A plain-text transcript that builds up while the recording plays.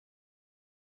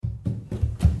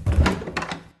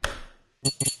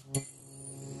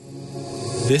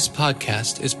This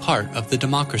podcast is part of the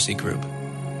Democracy Group.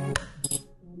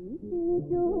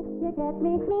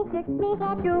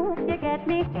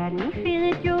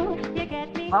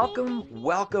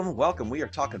 Welcome. We are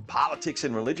talking politics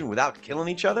and religion without killing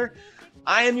each other.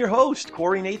 I am your host,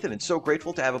 Corey Nathan, and so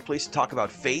grateful to have a place to talk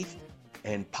about faith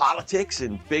and politics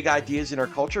and big ideas in our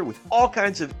culture with all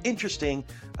kinds of interesting,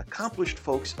 accomplished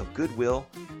folks of goodwill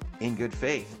in good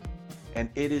faith. And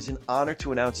it is an honor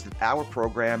to announce that our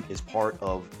program is part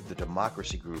of the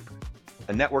Democracy Group,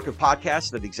 a network of podcasts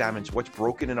that examines what's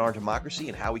broken in our democracy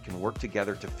and how we can work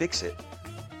together to fix it.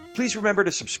 Please remember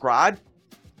to subscribe,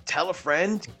 tell a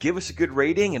friend, give us a good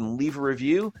rating, and leave a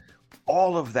review.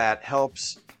 All of that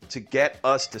helps to get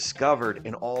us discovered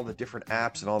in all the different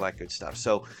apps and all that good stuff.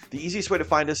 So the easiest way to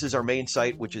find us is our main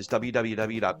site, which is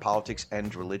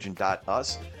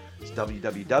www.politicsandreligion.us. It's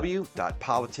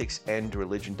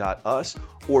www.politicsandreligion.us,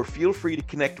 or feel free to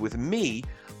connect with me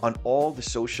on all the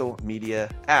social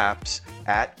media apps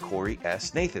at Corey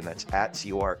S. Nathan. That's at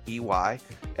Corey,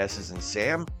 S as in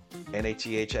Sam,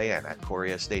 Nathan, at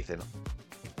Corey S. Nathan.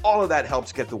 All of that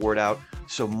helps get the word out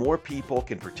so more people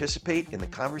can participate in the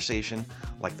conversation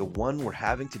like the one we're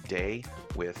having today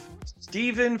with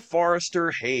Stephen Forrester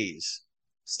Hayes.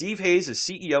 Steve Hayes is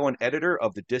CEO and editor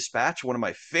of The Dispatch, one of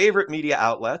my favorite media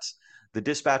outlets. The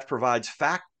Dispatch provides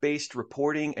fact-based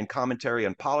reporting and commentary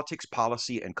on politics,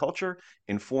 policy, and culture,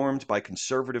 informed by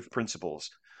conservative principles.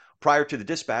 Prior to The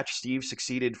Dispatch, Steve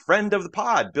succeeded friend of the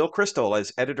pod, Bill Kristol,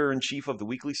 as editor-in-chief of the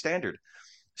Weekly Standard.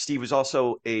 Steve was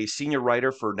also a senior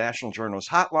writer for National Journal's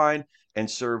Hotline and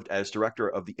served as director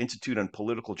of the Institute on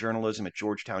Political Journalism at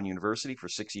Georgetown University for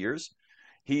 6 years.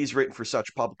 He's written for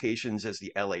such publications as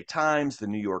the LA Times, the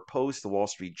New York Post, the Wall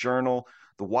Street Journal,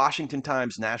 the Washington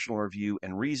Times, National Review,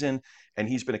 and Reason. And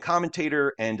he's been a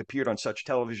commentator and appeared on such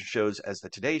television shows as The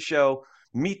Today Show,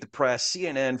 Meet the Press,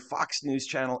 CNN, Fox News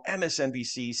Channel,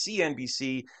 MSNBC,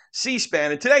 CNBC,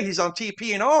 C-SPAN, and today he's on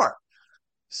TPNR.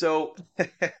 So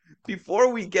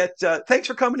before we get, thanks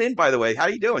for coming in, by the way. How are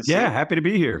you doing, Steve? Yeah, happy to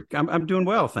be here. I'm doing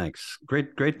well, thanks.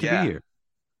 Great to be here.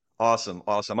 Awesome.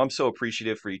 I'm so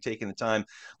appreciative for you taking the time.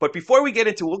 But before we get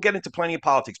into, we'll get into plenty of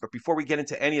politics, but before we get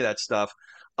into any of that stuff,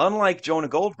 unlike Jonah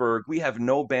Goldberg, we have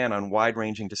no ban on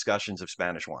wide-ranging discussions of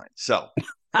Spanish wine. So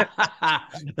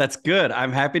that's good.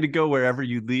 I'm happy to go wherever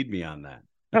you lead me on that.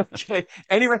 Okay.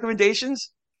 Any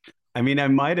recommendations? I mean, I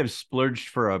might have splurged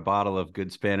for a bottle of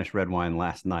good Spanish red wine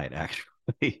last night,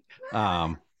 actually.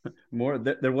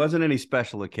 There wasn't any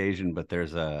special occasion, but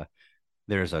there's a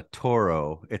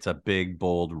Toro. It's a big,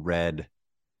 bold red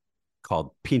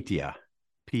called Pintia,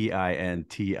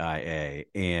 Pintia,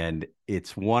 and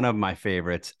it's one of my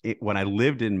favorites. When I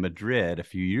lived in Madrid a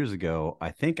few years ago,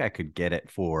 I think I could get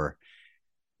it for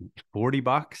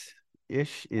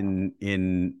 $40-ish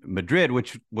in Madrid,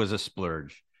 which was a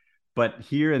splurge. But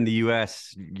here in the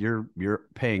U.S., you're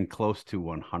paying close to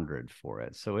 100 for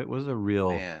it. So it was a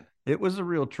real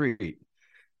treat.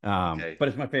 Okay. But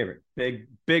it's my favorite.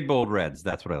 Big, bold reds.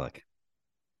 That's what I like.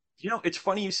 You know, it's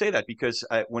funny you say that because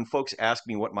when folks ask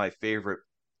me what my favorite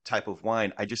type of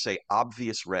wine, I just say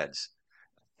obvious reds.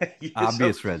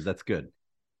 Obvious reds. That's good.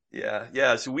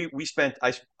 Yeah. So we spent.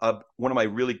 One of my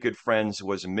really good friends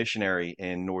was a missionary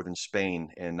in northern Spain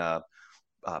in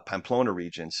Pamplona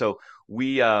region. So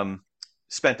we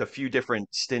spent a few different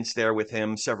stints there with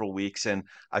him, several weeks, and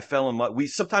I fell in love.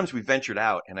 Sometimes we ventured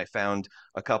out, and I found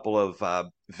a couple of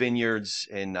vineyards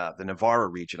in the Navarra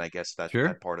region, I guess that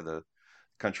part of the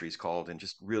country is called, and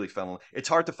just really fell in love. It's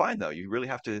hard to find, though. You really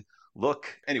have to look.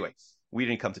 Anyway, we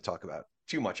didn't come to talk about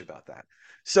too much about that.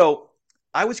 So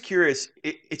I was curious.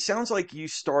 It sounds like you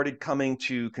started coming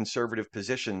to conservative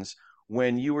positions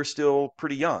when you were still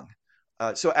pretty young.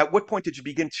 So at what point did you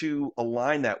begin to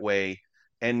align that way?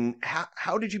 And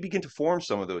how did you begin to form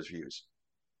some of those views?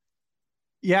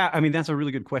 Yeah, I mean, that's a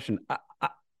really good question.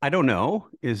 I don't know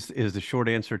is the short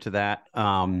answer to that.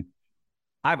 I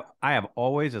have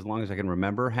always, as long as I can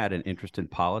remember, had an interest in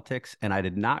politics, and I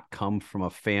did not come from a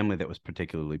family that was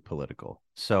particularly political.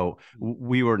 So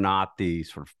we were not the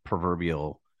sort of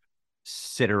proverbial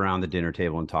sit around the dinner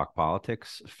table and talk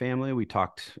politics family. We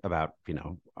talked about,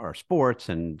 our sports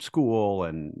and school.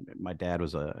 And my dad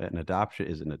was an adoption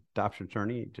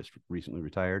attorney, just recently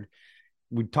retired.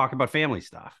 We'd talk about family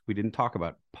stuff. We didn't talk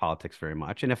about politics very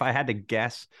much. And if I had to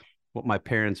guess what my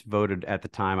parents voted at the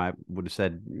time, I would have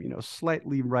said,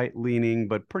 slightly right leaning,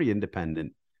 but pretty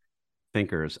independent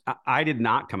thinkers. I did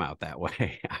not come out that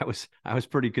way. I was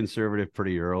pretty conservative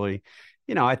pretty early.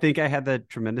 I think I had the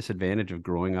tremendous advantage of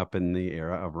growing up in the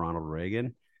era of Ronald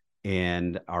Reagan,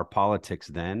 and our politics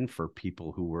then for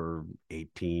people who were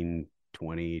 18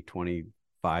 20,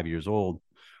 25 years old,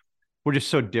 were just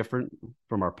so different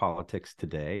from our politics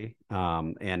today.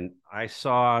 And I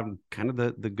saw kind of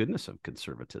the goodness of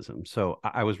conservatism. So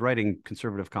I was writing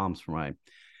conservative columns for my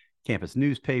campus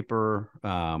newspaper.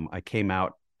 I came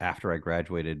out after I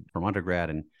graduated from undergrad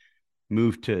and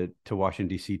moved to Washington,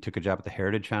 D.C., took a job at the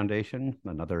Heritage Foundation,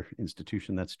 another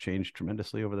institution that's changed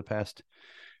tremendously over the past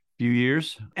few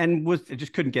years, and I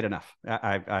just couldn't get enough.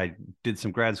 I did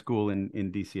some grad school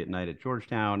in D.C. at night at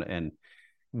Georgetown, and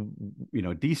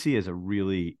DC is a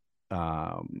really,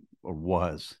 or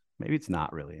was, maybe it's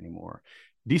not really anymore.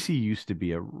 DC used to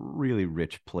be a really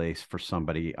rich place for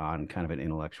somebody on kind of an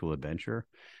intellectual adventure.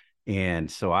 And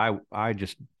so I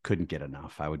just couldn't get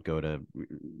enough. I would go to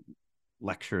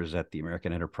lectures at the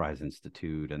American Enterprise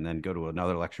Institute, and then go to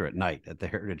another lecture at night at the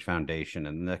Heritage Foundation.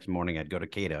 And the next morning I'd go to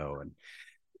Cato and,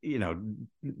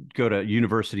 go to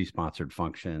university sponsored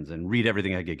functions and read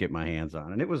everything I could get my hands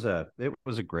on. And it was a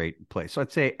great place. So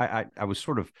I'd say I was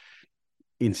sort of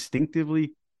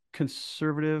instinctively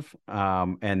conservative.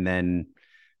 And then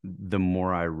the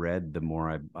more I read, the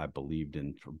more I believed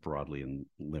in broadly in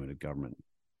limited government.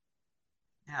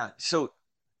 Yeah. So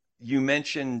you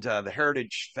mentioned the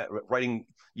Heritage writing.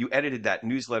 You edited that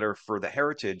newsletter for the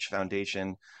Heritage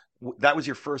Foundation. That was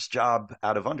your first job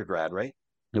out of undergrad, right?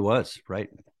 It was, right.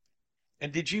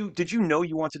 And did you know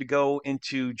you wanted to go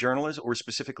into journalism, or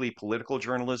specifically political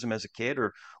journalism, as a kid,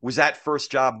 or was that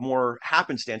first job more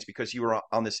happenstance because you were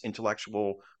on this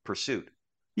intellectual pursuit?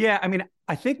 Yeah, I mean,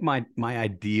 I think my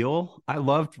ideal. I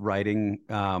loved writing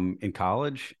in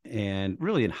college and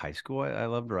really in high school.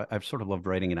 I've sort of loved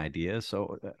writing in ideas.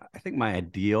 So I think my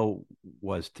ideal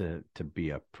was to be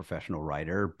a professional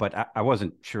writer, but I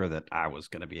wasn't sure that I was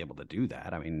going to be able to do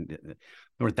that. I mean, there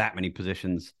weren't that many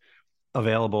positions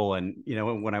available. And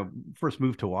when I first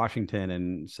moved to Washington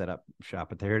and set up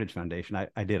shop at the Heritage Foundation,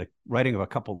 I did a writing of a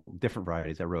couple different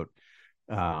varieties. I wrote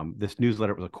this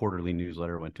newsletter. It was a quarterly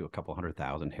newsletter, went to a couple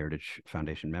 100,000 Heritage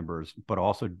Foundation members, but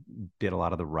also did a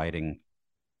lot of the writing,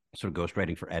 sort of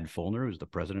ghostwriting for Ed Follner, who's the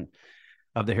president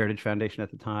of the Heritage Foundation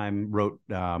at the time. Wrote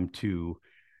to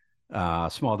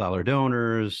small dollar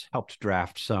donors, helped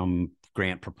draft some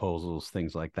grant proposals,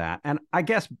 things like that. And I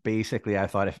guess basically I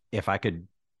thought if I could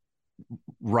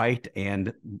write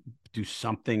and do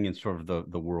something in sort of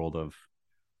the world of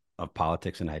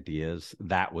politics and ideas,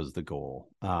 that was the goal.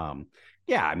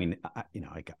 Yeah, I mean,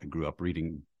 I grew up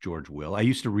reading George Will. I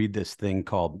used to read this thing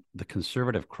called the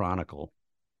Conservative Chronicle,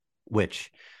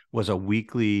 which was a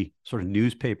weekly sort of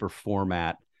newspaper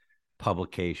format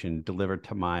publication delivered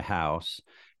to my house.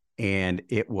 And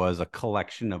it was a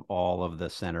collection of all of the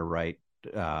center right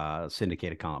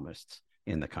syndicated columnists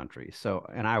in the country. So,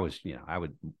 and I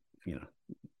would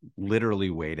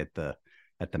literally wait at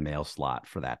the mail slot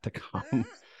for that to come.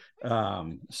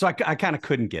 So I kind of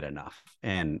couldn't get enough,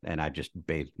 and I just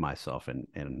bathed myself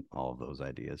in all of those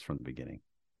ideas from the beginning.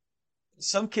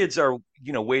 Some kids are,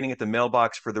 waiting at the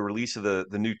mailbox for the release of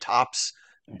the new Topps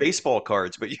baseball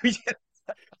cards, but you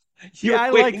Yeah,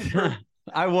 were waiting for...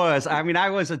 I was. I mean,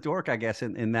 I was a dork, I guess,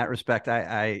 in that respect.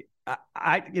 I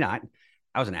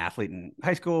was an athlete in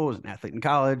high school, was an athlete in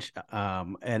college,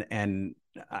 and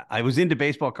I was into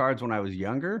baseball cards when I was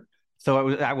younger. So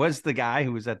I was the guy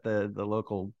who was at the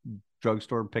local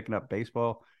drugstore picking up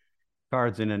baseball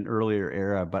cards in an earlier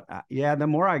era. But yeah, the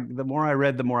more I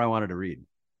read, the more I wanted to read.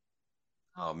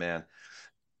 Oh man.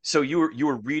 So you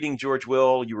were reading George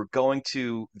Will, you were going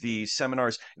to the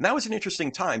seminars, and that was an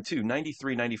interesting time too,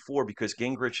 93, 94, because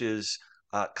Gingrich's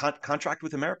contract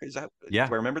with America. Do Yeah.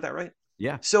 I remember that right?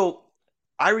 Yeah. So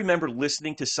I remember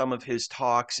listening to some of his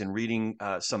talks and reading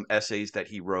some essays that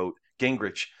he wrote,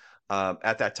 Gingrich,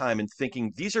 at that time, and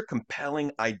thinking these are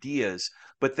compelling ideas.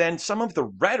 But then some of the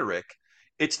rhetoric,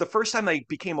 it's the first time I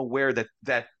became aware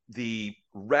that the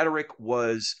rhetoric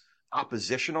was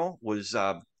oppositional, was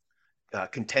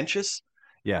contentious.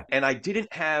 Yeah. And I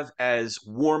didn't have as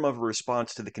warm of a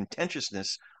response to the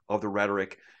contentiousness of the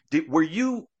rhetoric. Were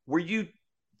you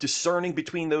discerning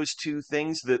between those two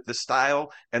things, the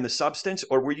style and the substance,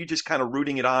 or were you just kind of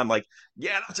rooting it on like,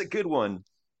 yeah, that's a good one?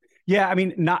 Yeah, I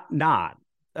mean, not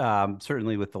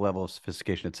certainly with the level of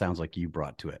sophistication it sounds like you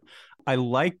brought to it. I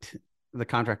liked the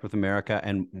contract with America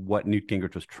and what Newt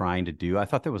Gingrich was trying to do. I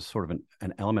thought there was sort of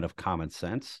an element of common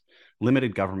sense,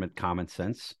 limited government common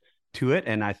sense to it.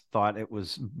 And I thought it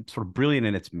was sort of brilliant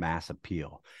in its mass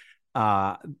appeal.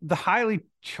 The highly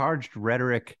charged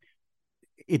rhetoric,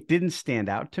 it didn't stand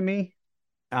out to me.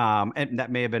 And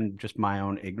that may have been just my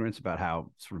own ignorance about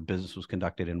how sort of business was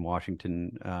conducted in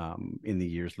Washington in the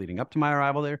years leading up to my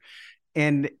arrival there.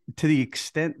 And to the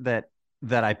extent that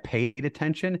that I paid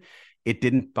attention, it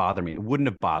didn't bother me. It wouldn't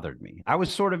have bothered me. I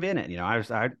was sort of in it.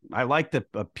 I liked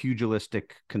a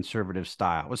pugilistic conservative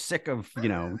style. I was sick of,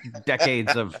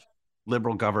 decades of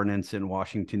liberal governance in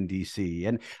Washington, D.C.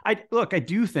 And I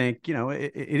do think,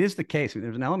 it is the case. I mean,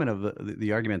 there's an element of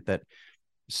the argument that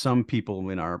some people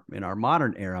in our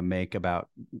modern era make about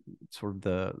sort of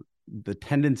the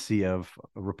tendency of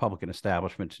a Republican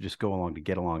establishment to just go along to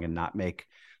get along and not make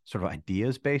sort of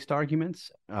ideas-based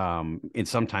arguments, and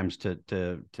sometimes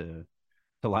to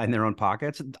line their own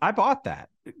pockets. I bought that.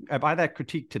 I buy that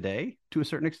critique today to a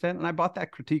certain extent, and I bought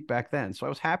that critique back then. So I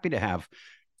was happy to have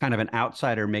kind of an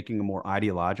outsider making a more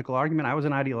ideological argument. I was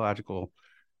an ideological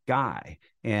guy,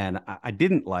 and I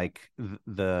didn't like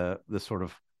the sort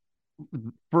of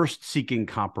first seeking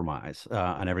compromise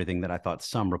on everything that I thought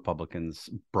some Republicans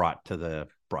brought to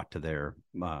their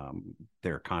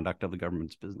conduct of the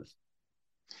government's business.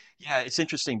 Yeah, it's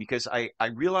interesting because I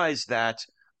realize that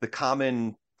the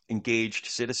common engaged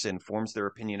citizen forms their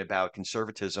opinion about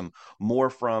conservatism more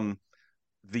from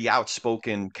the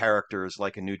outspoken characters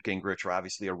like a Newt Gingrich or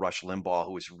obviously a Rush Limbaugh,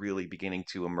 who was really beginning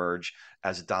to emerge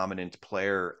as a dominant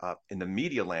player in the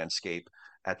media landscape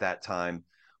at that time.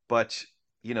 But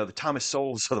the Thomas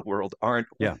Sowells of the world aren't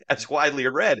as widely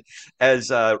read as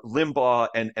Limbaugh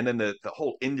and then the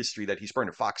whole industry that he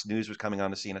spurned. Fox News was coming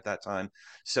on the scene at that time.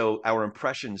 So our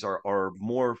impressions are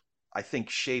more, I think,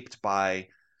 shaped by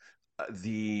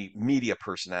the media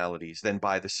personalities than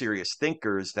by the serious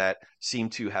thinkers that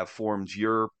seem to have formed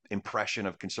your impression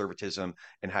of conservatism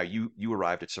and how you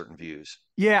arrived at certain views.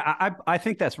 Yeah, I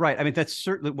think that's right. I mean, that's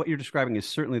certainly what you're describing is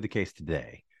certainly the case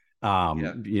today.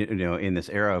 In this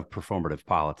era of performative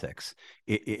politics,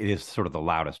 it is sort of the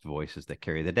loudest voices that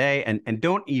carry the day and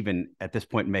don't even at this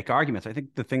point make arguments. I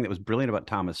think the thing that was brilliant about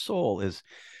Thomas Sowell is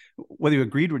whether you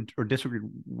agreed or disagreed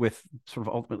with sort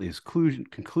of ultimately his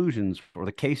conclusions or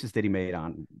the cases that he made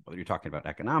on whether you're talking about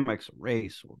economics, or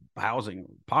race, or housing,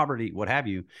 or poverty, what have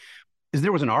you, is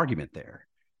there was an argument there.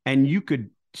 And you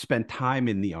could spend time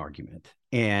in the argument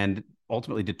and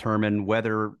ultimately determine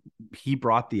whether he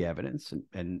brought the evidence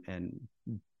and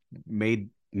made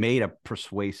a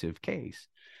persuasive case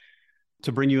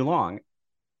to bring you along.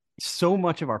 So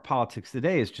much of our politics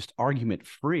today is just argument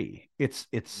free. It's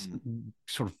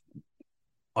sort of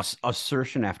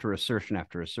assertion after assertion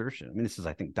after assertion. I mean, this is,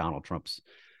 I think, Donald Trump's,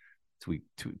 to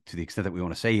the extent that we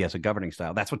want to say he has a governing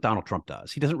style, that's what Donald Trump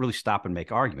does. He doesn't really stop and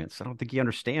make arguments. I don't think he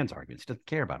understands arguments. He doesn't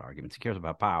care about arguments. He cares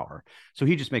about power. So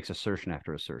he just makes assertion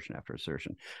after assertion after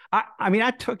assertion. I mean,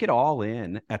 I took it all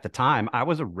in at the time. I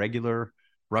was a regular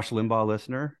Rush Limbaugh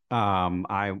listener.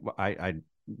 I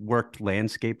worked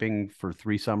landscaping for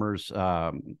 3 summers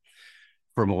for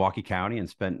Milwaukee County and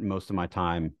spent most of my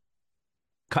time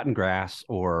cutting grass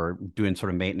or doing sort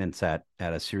of maintenance at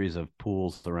a series of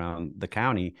pools around the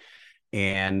county.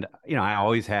 And, I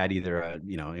always had either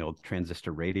a, old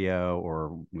transistor radio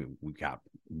or we got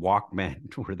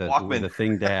Walkman were the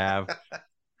thing to have.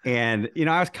 And,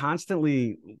 I was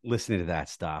constantly listening to that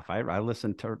stuff. I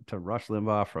listened to Rush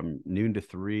Limbaugh from noon to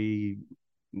 3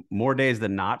 more days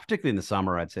than not, particularly in the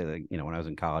summer. I'd say that, when I was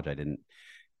in college, I didn't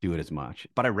do it as much,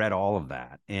 but I read all of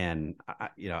that. And,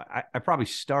 I probably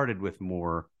started with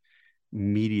more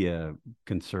media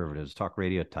conservatives, talk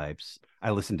radio types.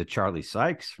 I listened to Charlie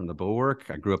Sykes from the Bulwark.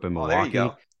 I grew up in Milwaukee. There you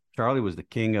go. Charlie was the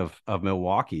king of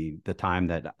Milwaukee the time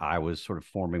that I was sort of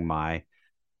forming my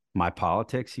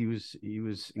politics. He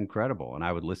was incredible. And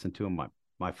I would listen to him.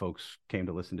 My folks came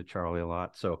to listen to Charlie a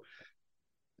lot. So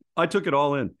I took it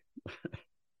all in.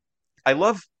 I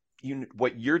love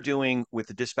what you're doing with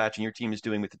the Dispatch and your team is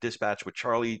doing with the Dispatch, with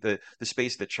Charlie, the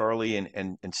space that Charlie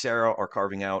and Sarah are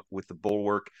carving out with the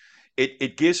Bulwark.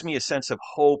 It gives me a sense of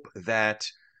hope that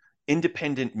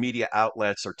independent media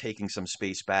outlets are taking some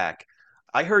space back.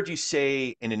 I heard you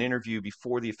say in an interview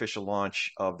before the official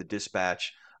launch of the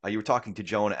Dispatch, you were talking to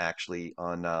Jonah actually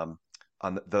on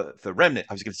the Remnant.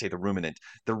 I was going to say the Ruminant,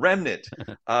 the Remnant.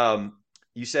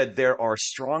 You said there are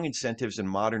strong incentives in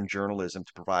modern journalism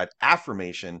to provide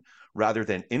affirmation rather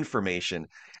than information.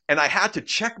 And I had to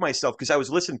check myself because I was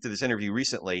listening to this interview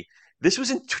recently. This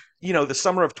was in, the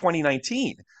summer of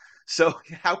 2019. So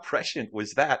how prescient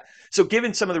was that? So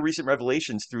given some of the recent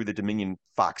revelations through the Dominion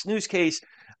Fox News case,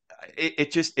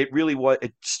 it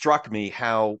struck me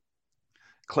how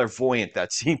clairvoyant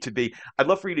that seemed to be. I'd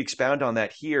love for you to expound on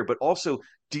that here, but also,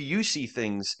 do you see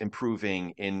things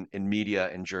improving in media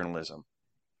and journalism?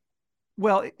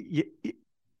 Well,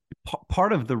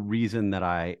 part of the reason that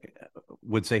I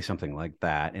would say something like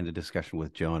that in the discussion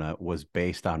with Jonah was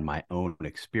based on my own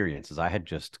experiences. I had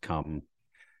just come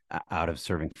out of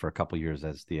serving for a couple of years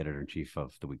as the editor-in-chief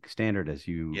of the Weekly Standard, as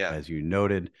you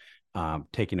noted,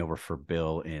 taking over for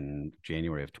Bill in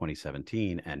January of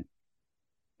 2017. And,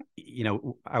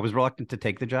 I was reluctant to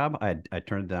take the job. I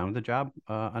turned down the job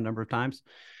a number of times.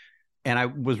 And I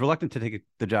was reluctant to take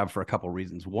the job for a couple of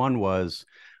reasons. One was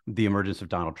the emergence of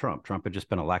Donald Trump. Trump had just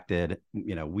been elected.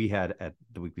 We had at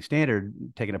the Weekly Standard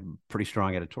taken a pretty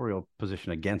strong editorial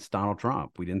position against Donald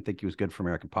Trump. We didn't think he was good for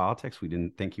American politics. We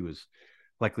didn't think he was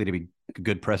likely to be a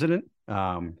good president.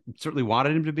 Certainly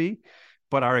wanted him to be,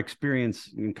 but our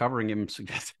experience in covering him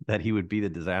suggested that he would be the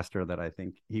disaster that I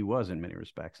think he was in many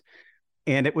respects.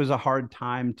 And it was a hard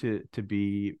time to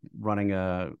be running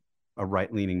a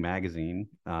right-leaning magazine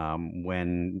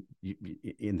when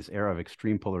in this era of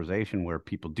extreme polarization where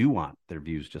people do want their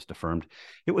views just affirmed.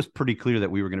 It was pretty clear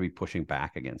that we were going to be pushing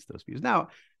back against those views. Now,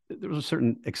 there was a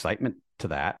certain excitement to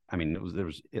that. I mean,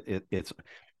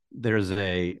 there's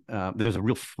a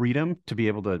real freedom to be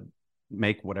able to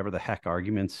make whatever the heck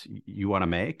arguments you want to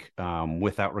make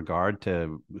without regard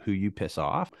to who you piss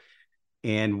off.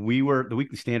 And the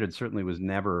Weekly Standard certainly was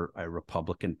never a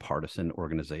Republican partisan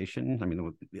organization. I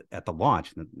mean, at the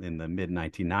launch in the mid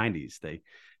 1990s, they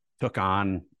took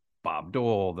on Bob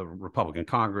Dole, the Republican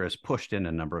Congress, pushed in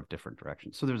a number of different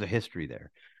directions. So there's a history there.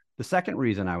 The second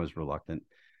reason I was reluctant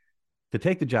to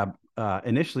take the job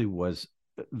initially was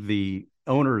the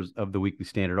owners of the Weekly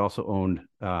Standard also owned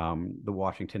the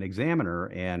Washington Examiner,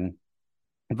 and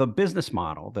the business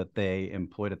model that they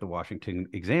employed at the Washington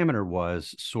Examiner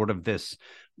was sort of this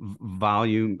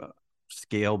volume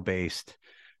scale-based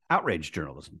outrage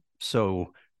journalism.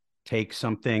 So take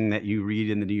something that you read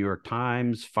in the New York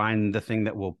Times, find the thing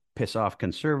that will piss off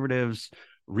conservatives,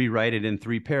 rewrite it in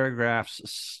 3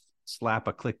 paragraphs, slap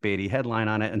a clickbaity headline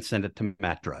on it, and send it to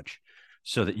Matt Drudge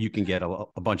so that you can get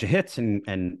a bunch of hits and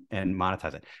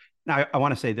monetize it. Now, I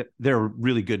want to say that there are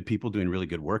really good people doing really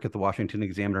good work at the Washington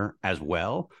Examiner as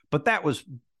well, but that was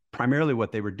primarily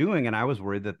what they were doing. And I was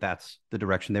worried that that's the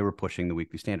direction they were pushing the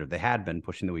Weekly Standard. They had been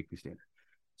pushing the Weekly Standard.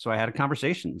 So I had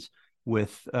conversations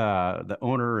with the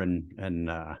owner and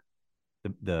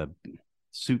the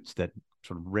suits that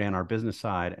sort of ran our business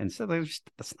side and said,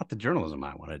 that's not the journalism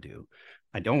I want to do.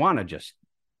 I don't want to just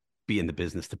be in the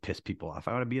business to piss people off.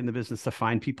 I want to be in the business to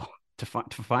find people, to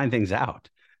find things out,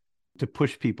 to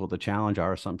push people, to challenge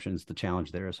our assumptions, to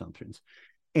challenge their assumptions.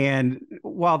 And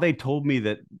while they told me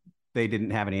that they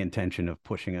didn't have any intention of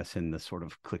pushing us in the sort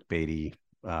of clickbaity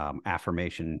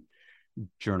affirmation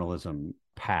journalism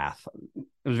path,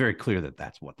 it was very clear that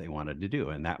that's what they wanted to do.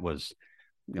 And that was,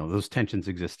 those tensions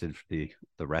existed for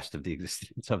the rest of the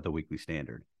existence of the Weekly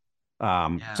Standard.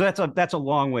 So that's a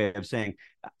long way of saying,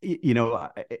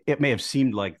 it may have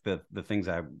seemed like the things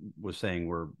I was saying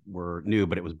were new,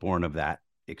 but it was born of that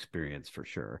experience for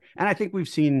sure. And I think we've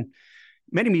seen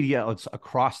many media outlets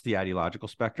across the ideological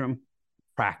spectrum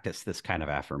practice this kind of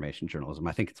affirmation journalism.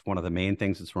 I think it's one of the main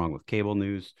things that's wrong with cable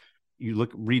news. You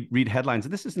read headlines,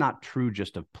 and this is not true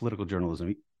just of political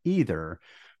journalism either.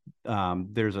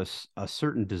 There's a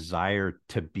certain desire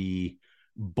to be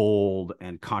bold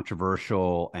and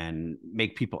controversial and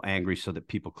make people angry so that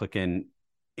people click in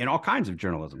all kinds of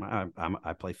journalism.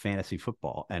 I play fantasy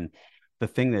football, and the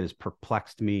thing that has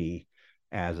perplexed me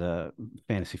as a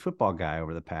fantasy football guy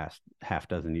over the past half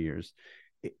dozen years,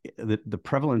 the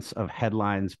prevalence of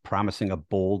headlines promising a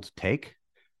bold take.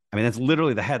 I mean, that's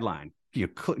literally the headline. You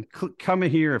come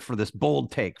in here for this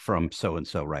bold take from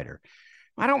so-and-so writer.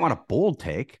 I don't want a bold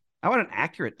take. I want an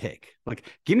accurate take. Like,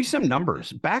 give me some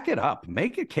numbers, back it up,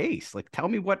 make a case. Like, tell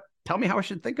me how I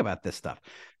should think about this stuff.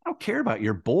 I don't care about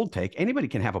your bold take. Anybody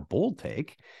can have a bold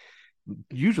take.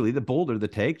 Usually the bolder the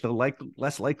take, the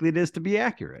less likely it is to be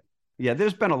accurate. Yeah,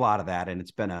 there's been a lot of that, and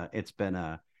it's been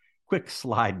a quick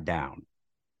slide down.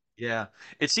 Yeah,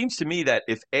 it seems to me that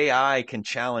if AI can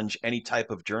challenge any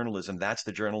type of journalism, that's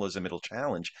the journalism it'll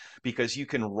challenge, because you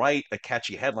can write a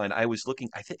catchy headline. I was looking,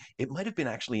 I think it might have been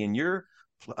actually in your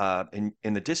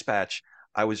in the Dispatch.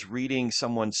 I was reading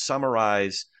someone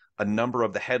summarize a number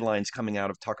of the headlines coming out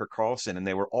of Tucker Carlson, and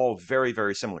they were all very,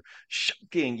 very similar.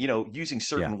 Shocking, using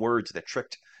certain words that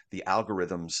tricked the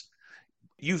algorithms.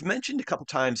 You've mentioned a couple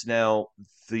times now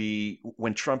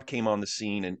when Trump came on the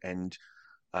scene, and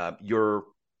you're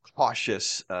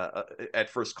cautious, at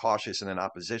first cautious and then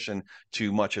opposition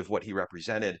to much of what he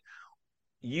represented.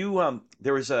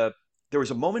 There was a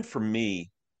moment for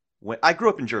me when I grew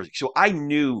up in Jersey, so I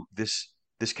knew this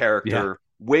character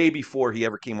way before he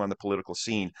ever came on the political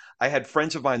scene. I had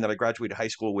friends of mine that I graduated high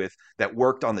school with that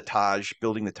worked on the Taj,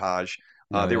 building the Taj.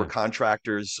 They were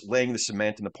contractors laying the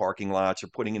cement in the parking lots or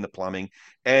putting in the plumbing,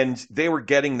 and they were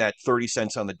getting that 30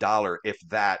 cents on the dollar, if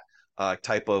that,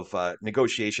 type of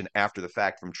negotiation after the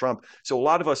fact from Trump. So a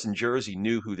lot of us in Jersey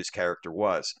knew who this character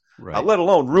was. Right. let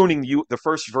alone ruining the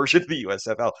first version of the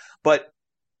USFL. But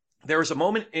there was a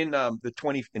moment in in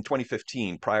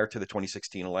 2015, prior to the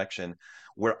 2016 election,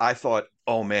 where I thought,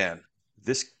 oh man,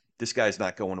 this guy's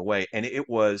not going away. And it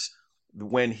was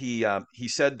when he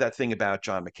said that thing about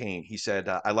John McCain. He said,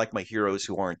 "I like my heroes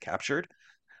who aren't captured."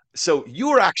 So you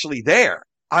were actually there.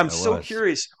 I'm I so was.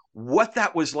 curious what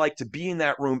that was like to be in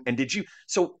that room. And did you?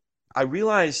 So I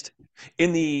realized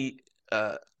in the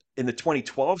uh, in the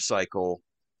 2012 cycle,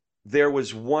 there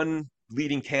was one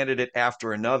leading candidate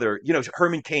after another. You know,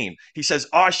 Herman Cain. He says,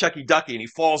 "Ah, shucky ducky," and he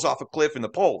falls off a cliff in the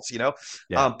polls. You know,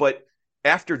 Yeah. but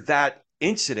after that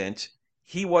incident,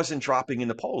 he wasn't dropping in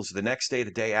the polls the next day,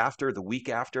 the day after, the week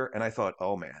after, and I thought,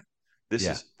 "Oh man,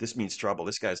 Yeah. this means trouble.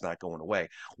 This guy's not going away."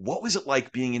 What was it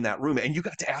like being in that room? And you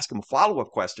got to ask him a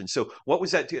follow-up question. So, what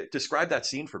was that? Describe that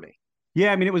scene for me.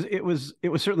 Yeah, I mean, it was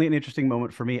certainly an interesting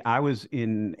moment for me. I was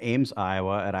in Ames,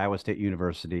 Iowa, at Iowa State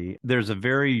University. There's a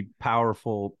very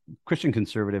powerful Christian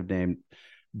conservative named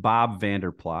Bob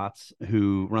Vander Plaats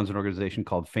who runs an organization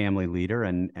called Family Leader,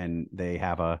 and they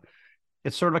have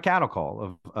it's sort of a cattle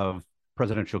call of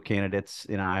presidential candidates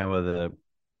in Iowa the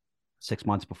 6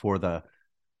 months before the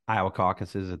Iowa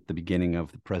caucuses at the beginning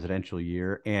of the presidential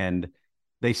year, and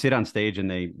they sit on stage and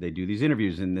they do these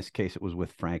interviews. In this case, it was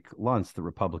with Frank Luntz, the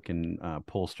Republican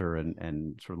pollster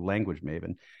and sort of language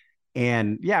maven.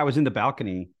 And yeah, I was in the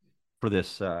balcony for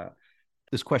this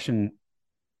question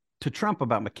to Trump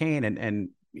about McCain, and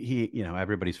he,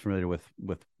 everybody's familiar with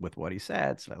what he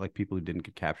said. So like people who didn't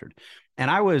get captured,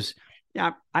 and I was.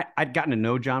 Yeah, I'd gotten to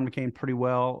know John McCain pretty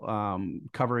well,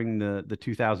 covering the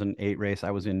 2008 race.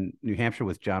 I was in New Hampshire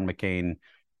with John McCain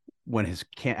when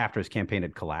after his campaign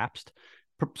had collapsed,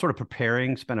 sort of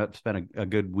preparing. Spent a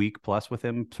good week plus with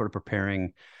him, sort of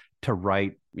preparing to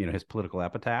write his political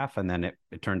epitaph, and then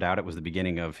it turned out it was the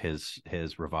beginning of his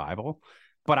revival.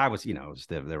 But I was,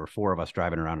 there were four of us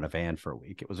driving around in a van for a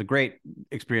week. It was a great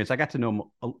experience. I got to know him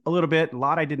a little bit. A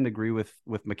lot I didn't agree with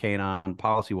McCain on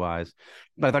policy wise,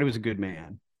 but I thought he was a good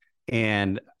man.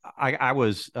 And I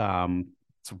was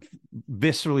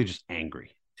viscerally just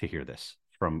angry to hear this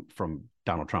from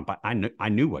Donald Trump. I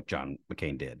knew what John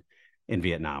McCain did in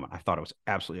Vietnam. I thought it was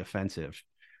absolutely offensive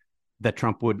that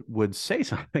Trump would say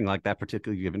something like that,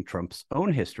 particularly given Trump's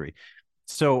own history.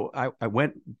 So I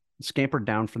scampered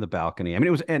down from the balcony. I mean,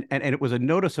 it was and it was a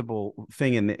noticeable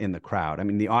thing in the crowd. I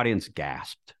mean, the audience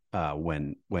gasped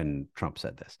when Trump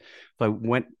said this. So I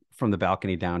went from the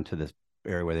balcony down to this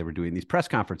area where they were doing these press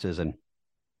conferences, and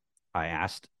I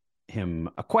asked him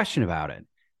a question about it.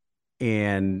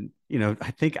 And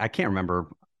I can't remember.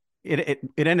 It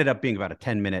ended up being about a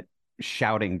 10-minute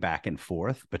shouting back and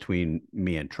forth between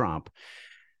me and Trump.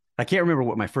 I can't remember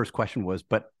what my first question was,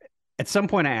 but at some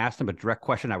point, I asked him a direct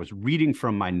question. I was reading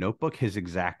from my notebook his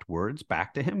exact words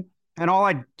back to him. And all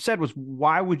I said was,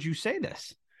 "Why would you say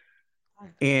this?"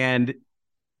 And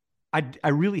I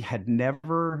really had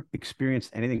never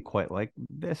experienced anything quite like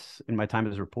this in my time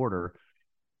as a reporter.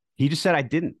 He just said, "I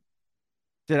didn't."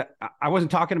 I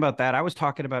wasn't talking about that. I was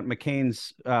talking about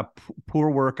McCain's poor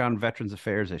work on Veterans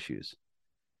Affairs issues.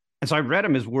 And so I read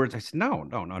him his words. I said,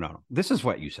 no. This is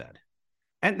what you said.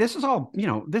 And this is all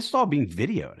being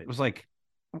videoed. It was like,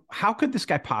 how could this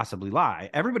guy possibly lie?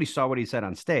 Everybody saw what he said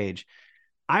on stage.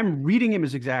 I'm reading him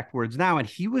his exact words now, and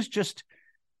he was just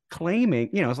claiming,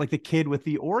 it's like the kid with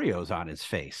the Oreos on his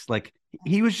face. Like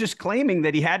he was just claiming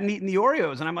that he hadn't eaten the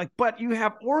Oreos. And I'm like, but you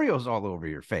have Oreos all over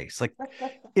your face. Like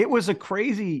it was a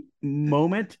crazy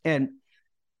moment. And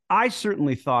I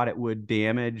certainly thought it would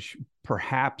damage,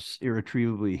 perhaps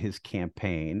irretrievably, his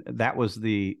campaign. That was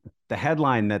the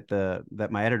headline that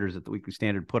my editors at the Weekly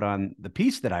Standard put on the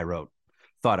piece that I wrote.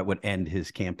 Thought it would end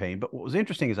his campaign. But what was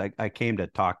interesting is I came to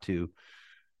talk to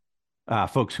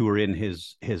folks who were in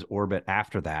his orbit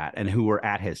after that and who were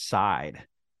at his side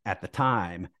at the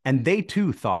time, and they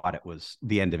too thought it was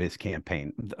the end of his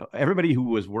campaign. Everybody who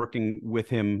was working with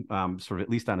him, sort of at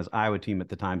least on his Iowa team at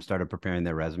the time, started preparing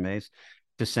their resumes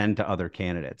to send to other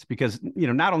candidates, because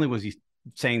not only was he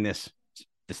saying this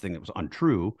thing that was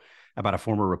untrue about a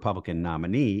former Republican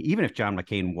nominee, even if John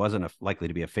McCain wasn't likely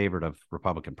to be a favorite of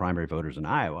Republican primary voters in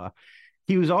Iowa,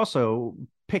 he was also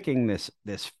picking this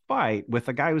fight with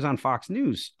a guy who's on Fox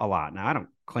News a lot. Now, I don't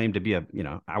claim to be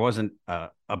I wasn't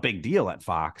a big deal at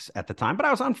Fox at the time, but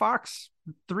I was on Fox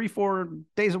 3-4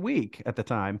 days a week at the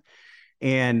time.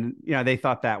 And, they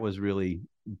thought that was really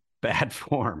bad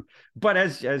form. But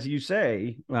as you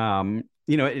say,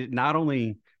 it not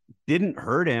only didn't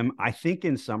hurt him, I think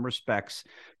in some respects,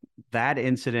 that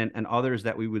incident and others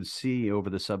that we would see over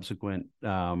the subsequent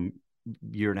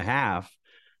year and a half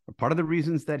are part of the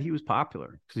reasons that he was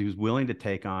popular, because he was willing to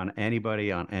take on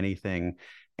anybody on anything.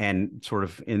 and sort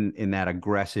of in that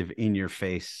aggressive, in your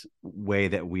face way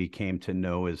that we came to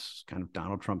know as kind of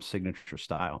Donald Trump's signature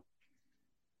style.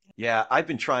 Yeah, I've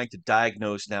been trying to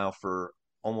diagnose now for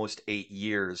almost 8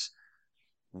 years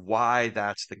why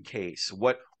that's the case.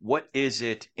 What is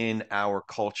it in our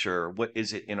culture? What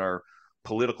is it in our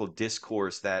political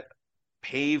discourse that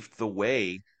paved the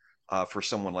way for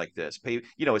someone like this?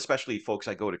 Especially folks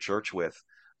I go to church with.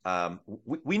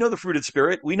 We know the fruit of the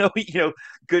spirit. We know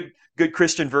good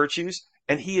Christian virtues,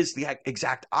 and he is the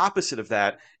exact opposite of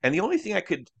that. And the only thing I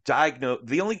could diagnose,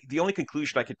 the only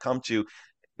conclusion I could come to,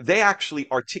 they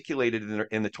actually articulated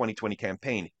in the 2020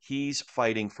 campaign. He's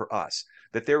fighting for us.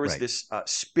 That there was Right. this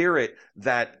spirit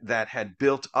that had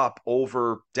built up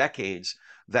over decades,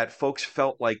 that folks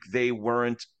felt like they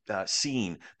weren't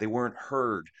seen, they weren't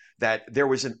heard, that there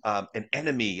was an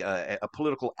enemy, a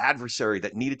political adversary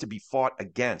that needed to be fought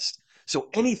against. So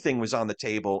anything was on the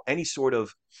table. Any sort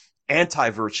of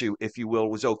anti-virtue, if you will,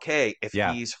 was okay if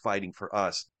Yeah, he's fighting for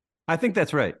us. I think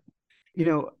that's right. You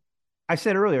know, I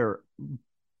said earlier,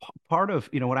 part of,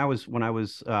 when I was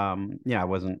yeah,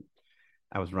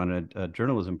 I was running a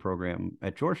journalism program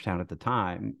at Georgetown at the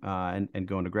time, and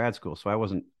going to grad school. So I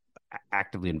wasn't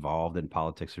actively involved in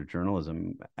politics or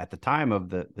journalism at the time of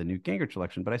the Newt Gingrich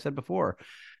election. But I said before,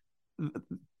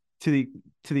 to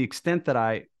the extent that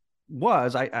I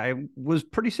was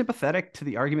pretty sympathetic to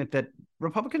the argument that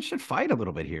Republicans should fight a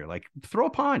little bit here, like throw a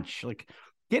punch, like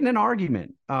get in an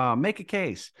argument, make a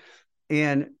case.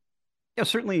 And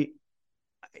certainly,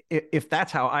 if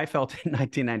that's how I felt in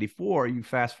 1994, you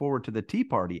fast forward to the Tea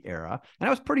Party era, and I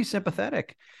was pretty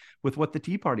sympathetic with what the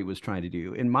Tea Party was trying to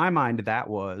do. In my mind, that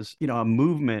was, a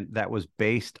movement that was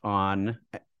based on,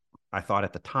 I thought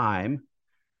at the time,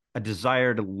 a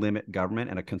desire to limit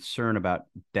government and a concern about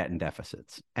debt and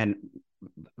deficits. And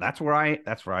that's where I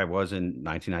was in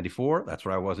 1994. That's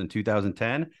where I was in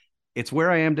 2010. It's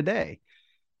where I am today.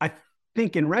 I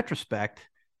think in retrospect,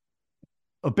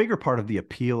 a bigger part of the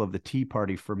appeal of the Tea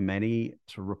Party for many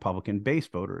sort of Republican base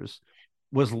voters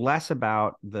was less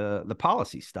about the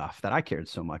policy stuff that I cared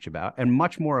so much about, and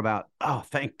much more about, oh,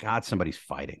 thank God somebody's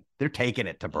fighting. They're taking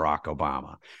it to Barack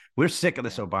Obama. We're sick of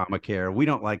this Obamacare. We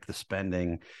don't like the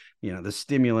spending, the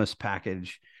stimulus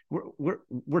package.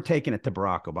 We're taking it to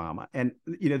Barack Obama. And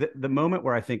the moment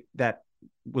where I think that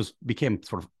became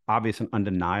sort of obvious and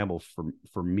undeniable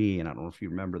for me, and I don't know if you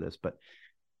remember this, but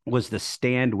was the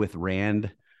Stand with Rand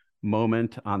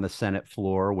moment on the Senate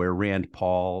floor, where Rand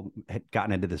Paul had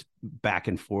gotten into this back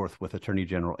and forth with Attorney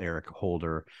General Eric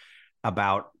Holder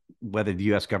about whether the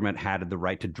U.S. government had the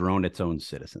right to drone its own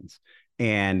citizens.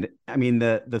 And I mean,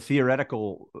 the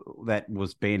theoretical that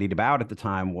was bandied about at the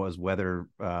time was whether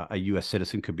a U.S.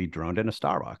 citizen could be droned in a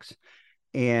Starbucks.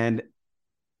 And,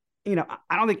 I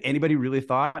don't think anybody really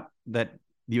thought that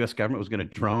the U.S. government was going to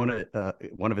drone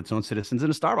one of its own citizens in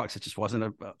a Starbucks. It just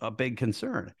wasn't a big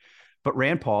concern. But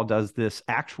Rand Paul does this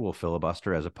actual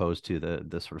filibuster as opposed to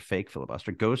the sort of fake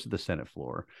filibuster, goes to the Senate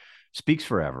floor, speaks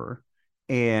forever.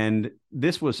 And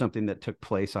this was something that took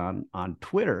place on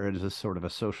Twitter as a sort of a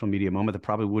social media moment that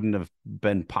probably wouldn't have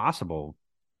been possible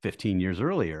 15 years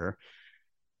earlier.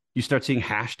 You start seeing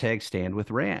hashtag Stand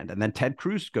with Rand. And then Ted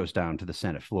Cruz goes down to the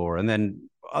Senate floor. And then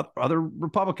other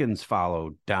Republicans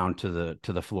follow down to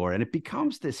the floor. And it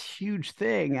becomes this huge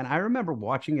thing. And I remember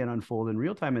watching it unfold in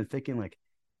real time and thinking, like,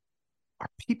 are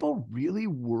people really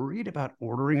worried about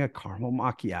ordering a caramel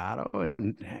macchiato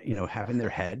and, having their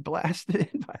head blasted?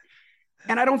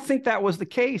 And I don't think that was the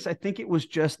case. I think it was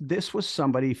just, this was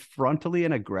somebody frontally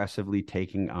and aggressively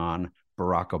taking on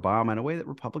Barack Obama in a way that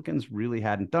Republicans really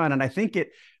hadn't done. And I think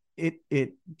it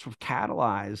sort of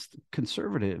catalyzed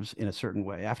conservatives in a certain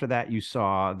way. After that, you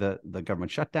saw the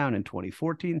government shutdown in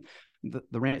 2014.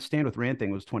 The Stand with Rand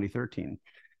thing was 2013.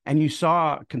 And you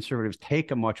saw conservatives take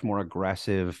a much more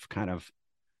aggressive kind of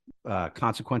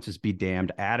consequences be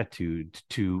damned attitude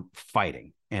to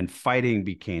fighting. And fighting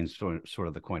became sort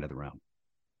of the coin of the realm.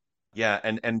 Yeah,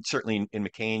 and certainly in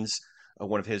McCain's,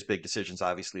 one of his big decisions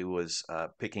obviously was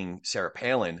picking Sarah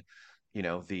Palin.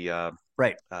 The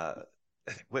Right.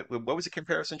 What was the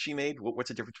comparison she made? What's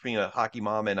the difference between a hockey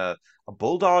mom and a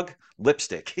bulldog?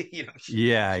 Lipstick. She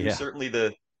was certainly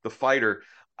the fighter.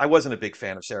 I wasn't a big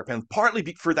fan of Sarah Palin, partly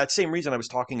for that same reason I was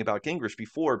talking about Gingrich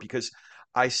before, because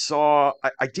I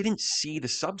didn't see the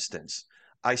substance.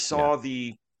 I saw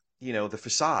the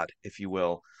facade, if you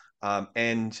will,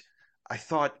 and I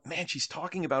thought, man, she's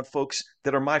talking about folks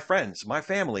that are my friends, my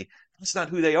family. That's not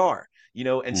who they are,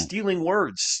 and stealing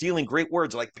words, stealing great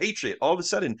words like patriot. All of a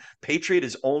sudden, patriot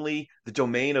is only the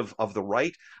domain of the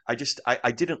right.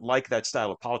 I didn't like that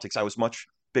style of politics. I was much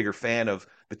bigger fan of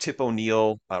the Tip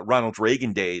O'Neill, Ronald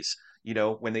Reagan days,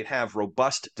 when they'd have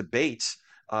robust debates,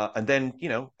 and then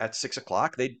at 6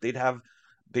 o'clock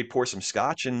they'd pour some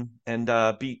scotch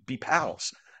and be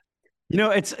pals.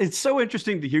 It's so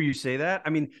interesting to hear you say that. I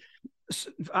mean,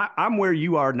 I'm where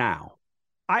you are now.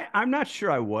 I'm not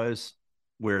sure I was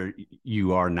where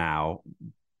you are now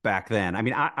back then. I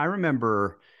mean, I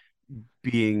remember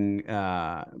being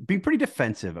pretty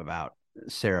defensive about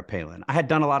Sarah Palin. I had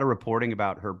done a lot of reporting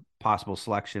about her possible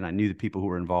selection. I knew the people who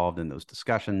were involved in those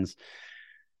discussions,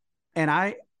 and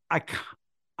I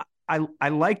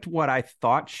liked what I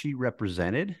thought she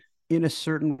represented in a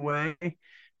certain way,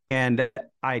 and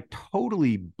I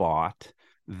totally bought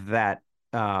that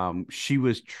she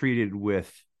was treated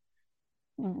with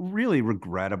really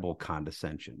regrettable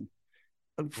condescension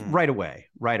right away.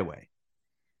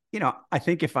 I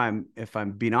think if I'm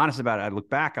being honest about it, I look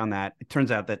back on that. It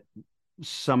turns out that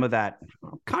some of that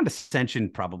condescension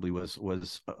probably was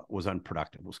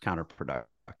unproductive, was counterproductive.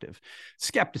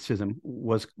 Skepticism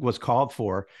was called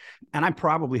for, and I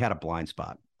probably had a blind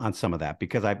spot on some of that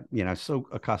because I so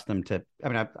accustomed to. I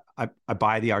mean, I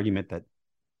buy the argument that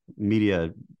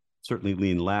media certainly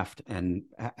lean left and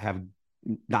have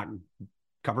not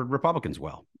covered Republicans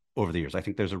well over the years. I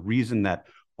think there's a reason that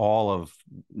all of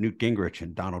Newt Gingrich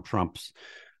and Donald Trump's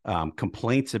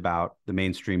complaints about the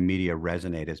mainstream media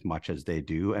resonate as much as they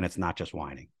do. And it's not just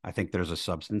whining. I think there's a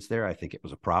substance there. I think it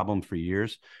was a problem for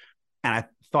years. And I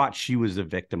thought she was a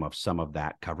victim of some of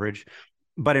that coverage.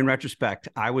 But in retrospect,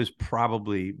 I was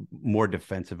probably more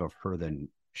defensive of her than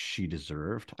she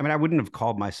deserved. I mean, I wouldn't have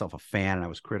called myself a fan, and I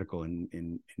was critical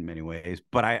in many ways,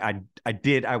 but I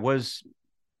was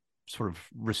sort of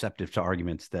receptive to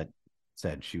arguments that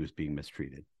said she was being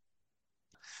mistreated.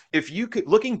 If you could,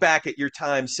 looking back at your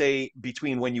time, say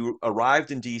between when you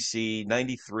arrived in DC,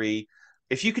 93,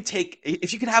 if you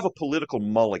could have a political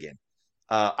mulligan,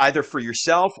 either for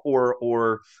yourself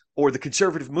or the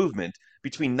conservative movement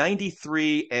between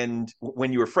 93 and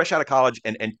when you were fresh out of college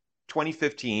and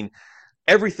 2015,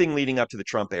 everything leading up to the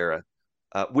Trump era,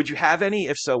 would you have any?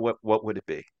 If so, what would it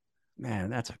be? Man,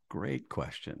 that's a great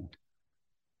question.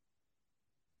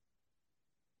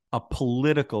 A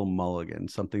political mulligan,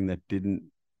 something that didn't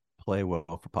play well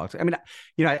for politics. I mean,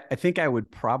 I think I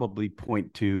would probably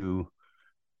point to,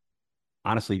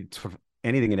 honestly, sort of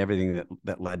anything and everything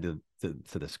that led to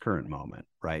this current moment,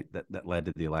 right? That led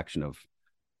to the election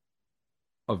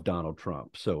of Donald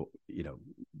Trump. So,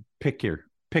 pick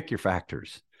your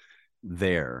factors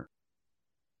there.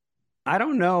 I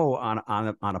don't know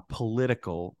on a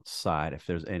political side if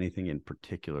there's anything in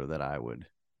particular that I would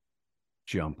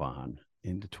jump on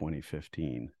into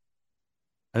 2015.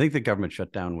 I think the government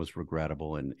shutdown was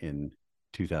regrettable in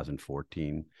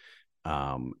 2014.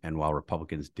 And while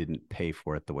Republicans didn't pay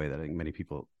for it the way that I think many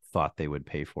people thought they would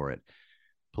pay for it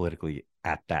politically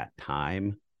at that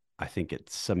time, I think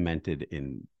it cemented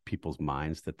in people's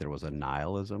minds that there was a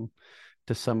nihilism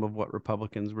to some of what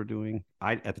Republicans were doing.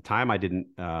 At the time, I didn't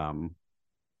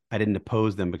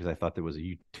oppose them because I thought there was a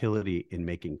utility in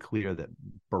making clear that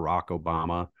Barack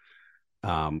Obama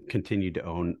continued to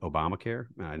own Obamacare.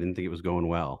 I didn't think it was going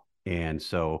well. And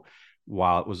so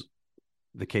while it was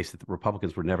the case that the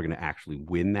Republicans were never going to actually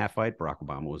win that fight, Barack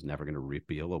Obama was never going to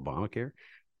repeal Obamacare,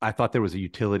 I thought there was a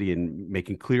utility in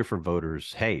making clear for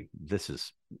voters, hey, this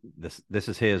is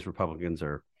his. Republicans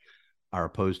are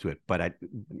opposed to it. But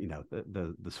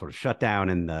the sort of shutdown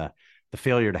and the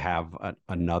failure to have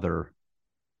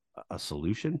a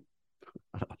solution,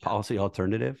 a policy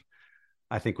alternative,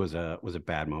 I think was a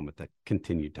bad moment that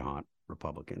continued to haunt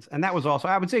Republicans. And that was also,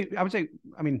 I would say,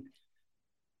 I mean,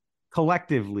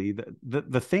 collectively,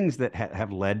 the things that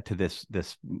have led to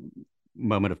this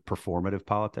moment of performative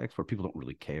politics where people don't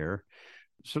really care,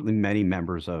 certainly many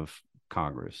members of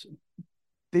Congress,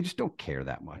 they just don't care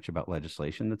that much about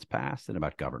legislation that's passed and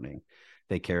about governing.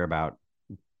 They care about,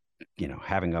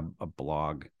 having a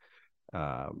blog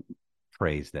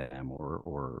praise them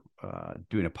or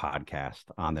doing a podcast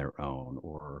on their own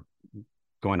or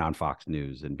going on Fox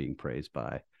News and being praised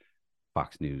by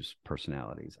Fox News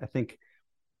personalities. I think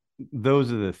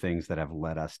those are the things that have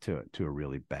led us to a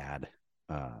really bad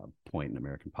point in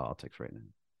American politics right now.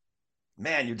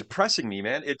 Man, you're depressing me,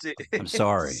 man. I'm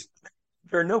sorry.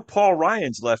 There are no Paul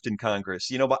Ryans left in Congress.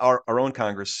 But our own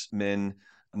congressman,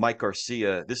 Mike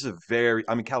Garcia, this is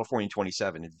I'm in California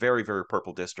 27, a very, very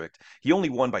purple district. He only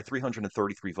won by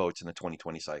 333 votes in the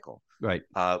 2020 cycle. Right.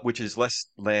 Which is less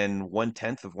than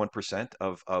 1/10 of 1%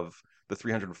 of the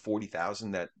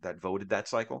 340,000 that voted that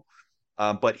cycle.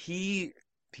 But he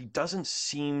doesn't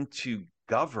seem to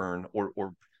govern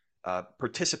or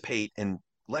participate in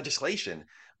legislation.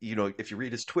 If you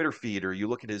read his Twitter feed or you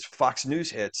look at his Fox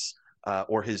News hits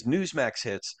or his Newsmax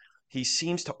hits, he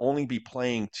seems to only be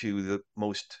playing to the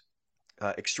most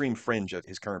extreme fringe of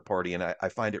his current party, and I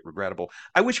find it regrettable.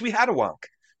 I wish we had a wonk.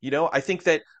 I think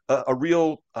that a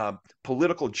real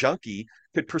political junkie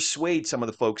could persuade some of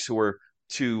the folks who are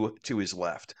to his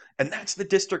left, and that's the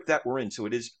district that we're in. So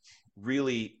it is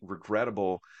really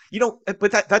regrettable.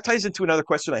 But that ties into another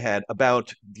question I had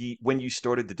about the when you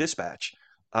started the Dispatch.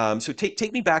 So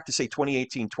take me back to say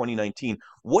 2018, 2019.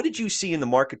 What did you see in the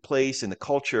marketplace and the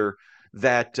culture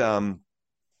that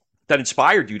that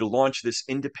inspired you to launch this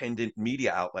independent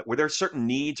media outlet? Were there certain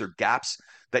needs or gaps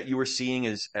that you were seeing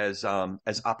as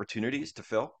opportunities to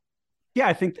fill? Yeah,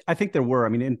 I think there were. I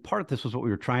mean, in part, this was what we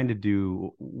were trying to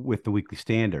do with the Weekly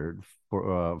Standard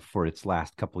for its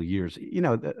last couple of years.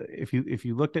 If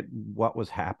you looked at what was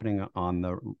happening on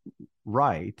the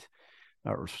right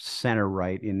or center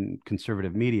right in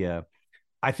conservative media,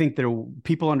 I think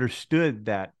people understood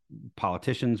that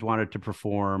politicians wanted to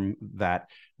perform, that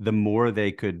the more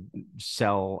they could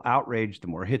sell outrage, the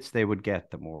more hits they would get,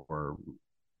 the more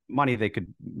money they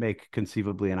could make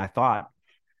conceivably. And I thought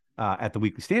at the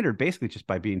Weekly Standard, basically just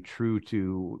by being true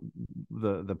to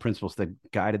the principles that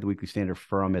guided the Weekly Standard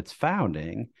from its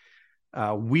founding,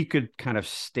 we could kind of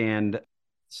stand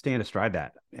astride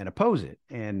that and oppose it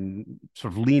and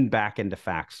sort of lean back into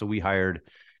facts. So we hired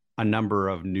a number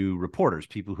of new reporters,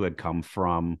 people who had come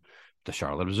from the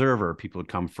Charlotte Observer, people who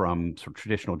had come from sort of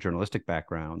traditional journalistic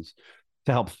backgrounds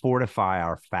to help fortify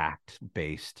our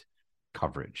fact-based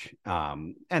coverage.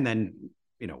 And then,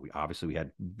 we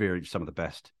had some of the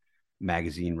best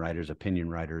magazine writers, opinion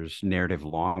writers, narrative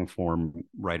long form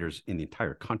writers in the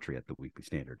entire country at the Weekly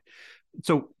Standard.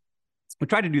 So we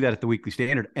tried to do that at the Weekly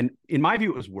Standard, and in my view,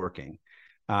 it was working.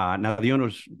 Now, the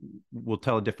owners will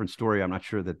tell a different story. I'm not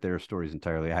sure that their story is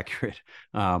entirely accurate,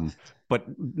 but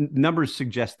numbers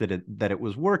suggest that it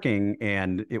was working,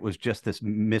 and it was just this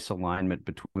misalignment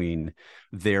between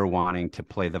their wanting to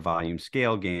play the volume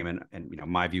scale game, and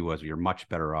my view was you're much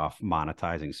better off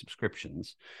monetizing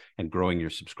subscriptions and growing your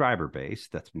subscriber base.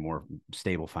 That's more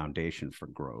stable foundation for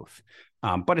growth.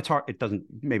 But it's hard. It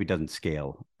doesn't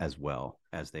scale as well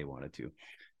as they wanted to.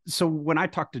 So when I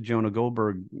talked to Jonah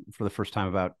Goldberg for the first time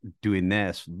about doing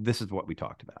this is what we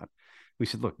talked about. We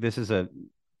said, look, this is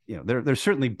there's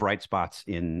certainly bright spots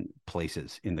in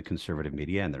places in the conservative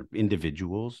media, and there are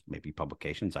individuals, maybe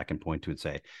publications I can point to and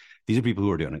say, these are people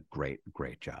who are doing a great,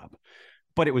 great job.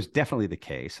 But it was definitely the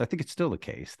case. I think it's still the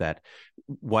case that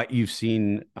what you've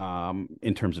seen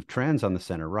in terms of trends on the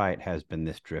center right has been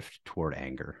this drift toward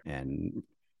anger and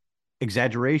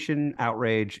exaggeration,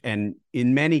 outrage, and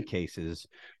in many cases,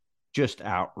 just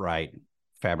outright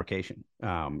fabrication.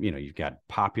 You've got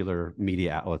popular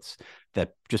media outlets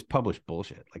that just publish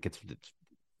bullshit, like it's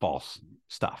false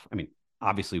stuff. I mean,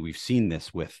 obviously, we've seen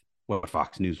this with what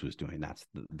Fox News was doing. That's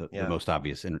the most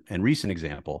obvious and recent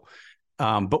example.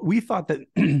 But we thought that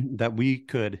that we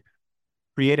could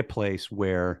create a place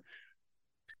where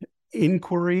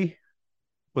inquiry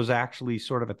was actually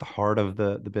sort of at the heart of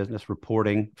the business,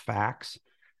 reporting facts,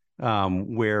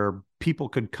 where people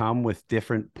could come with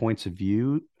different points of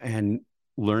view and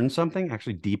learn something,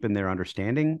 actually deepen their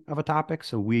understanding of a topic.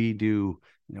 So we do,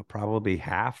 probably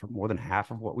half or more than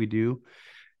half of what we do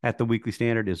at the Weekly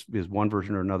Standard is one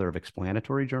version or another of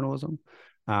explanatory journalism,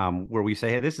 where we say,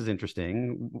 hey, this is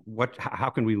interesting. How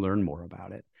can we learn more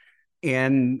about it?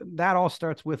 And that all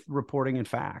starts with reporting and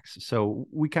facts. So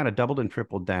we kind of doubled and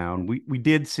tripled down. We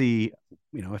did see,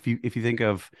 if you think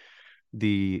of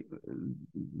the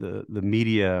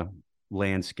media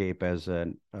landscape as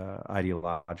an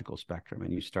ideological spectrum,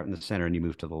 and you start in the center and you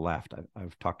move to the left.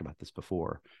 I've talked about this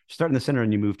before. Start in the center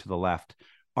and you move to the left.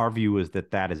 Our view is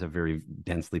that is a very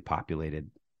densely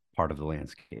populated part of the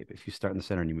landscape. If you start in the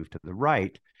center and you move to the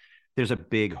right, there's a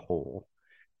big hole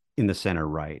in the center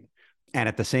right. And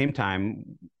at the same time,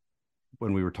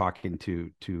 when we were talking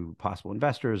to possible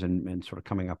investors and sort of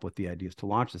coming up with the ideas to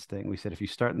launch this thing, we said, if you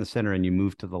start in the center and you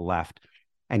move to the left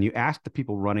and you ask the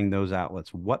people running those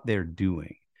outlets what they're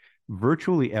doing,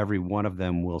 virtually every one of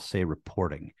them will say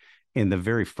reporting in the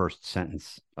very first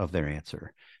sentence of their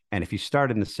answer. And if you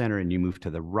start in the center and you move to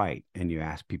the right and you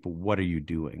ask people, what are you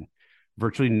doing?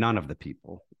 Virtually none of the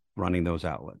people running those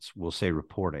outlets will say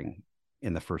reporting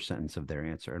in the first sentence of their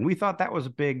answer. And we thought that was a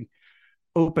big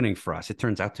opening for us. It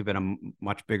turns out to have been a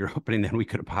much bigger opening than we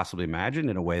could have possibly imagined,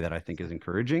 in a way that I think is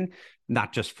encouraging,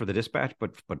 not just for the Dispatch,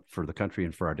 but for the country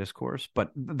and for our discourse.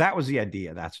 But that was the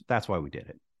idea. That's why we did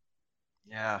it.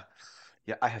 Yeah.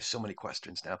 I have so many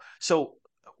questions now. So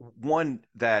one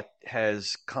that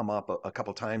has come up a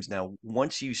couple times now,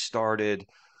 once you started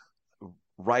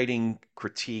writing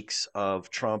critiques of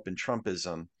Trump and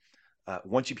Trumpism,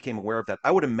 once you became aware of that,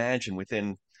 I would imagine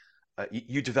within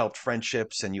you developed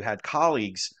friendships and you had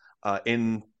colleagues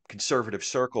in conservative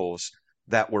circles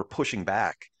that were pushing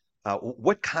back.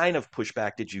 What kind of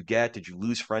pushback did you get? Did you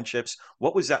lose friendships?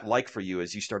 What was that like for you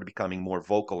as you started becoming more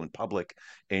vocal and public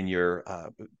in your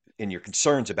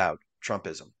concerns about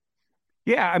Trumpism?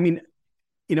 Yeah, I mean,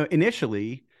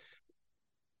 initially,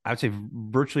 I would say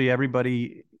virtually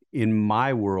everybody in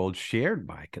my world shared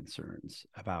my concerns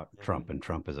about Trump and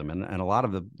Trumpism. And a lot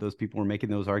of those people were making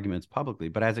those arguments publicly.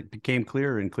 But as it became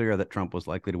clearer and clearer that Trump was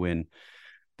likely to win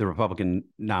the Republican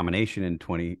nomination in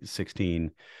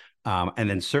 2016, and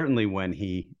then certainly when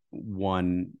he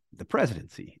won the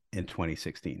presidency in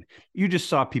 2016, you just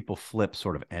saw people flip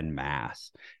sort of en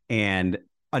masse. And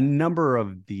a number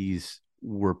of these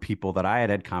were people that I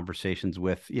had conversations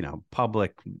with,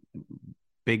 public,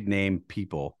 big name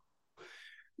people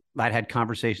I'd had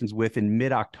conversations with in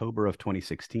mid-October of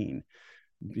 2016.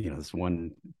 This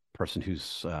one person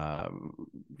who's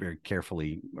very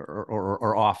carefully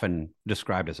or often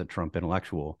described as a Trump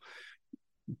intellectual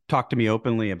talked to me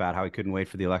openly about how he couldn't wait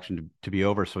for the election to be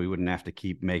over so he wouldn't have to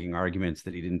keep making arguments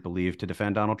that he didn't believe to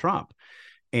defend Donald Trump.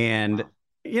 And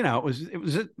it was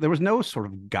there was no sort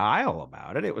of guile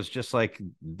about it. It was just like,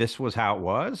 this was how it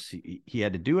was. He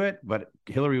had to do it, but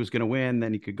Hillary was going to win.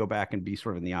 Then he could go back and be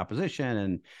sort of in the opposition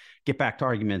and get back to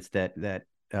arguments that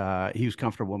he was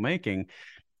comfortable making.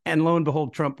 And lo and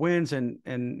behold, Trump wins. And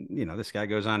this guy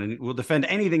goes on and will defend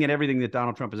anything and everything that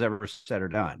Donald Trump has ever said or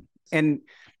done. And,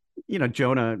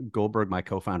 Jonah Goldberg, my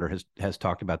co-founder, has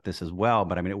talked about this as well.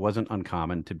 But I mean, it wasn't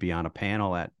uncommon to be on a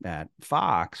panel at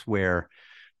Fox where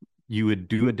you would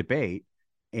do a debate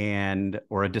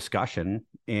or a discussion,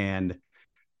 and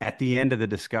at the end of the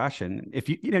discussion, if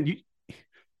we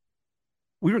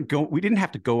didn't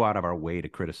have to go out of our way to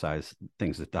criticize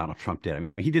things that Donald Trump did. I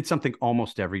mean, he did something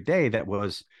almost every day that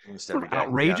was sort of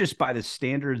outrageous by the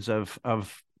standards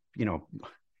of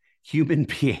human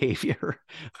behavior,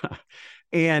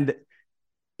 and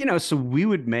so we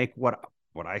would make what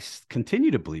I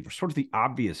continue to believe are sort of the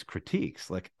obvious critiques,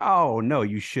 like, oh no,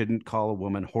 you shouldn't call a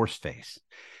woman horse face.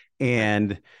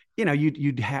 And,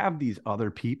 you'd have these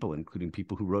other people, including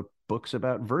people who wrote books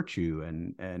about virtue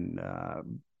and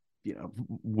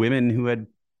women who had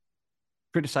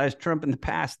criticized Trump in the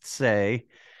past say,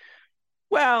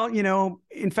 well,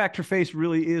 in fact, her face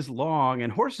really is long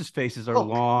and horses' faces are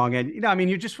long. And,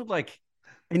 you just would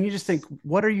and you just think,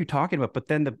 what are you talking about? But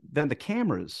then the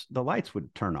cameras, the lights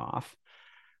would turn off.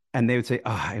 And they would say,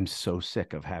 I'm so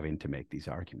sick of having to make these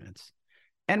arguments.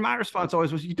 And my response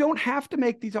always was, you don't have to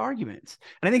make these arguments.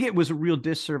 And I think it was a real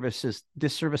disservice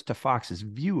to Fox's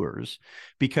viewers,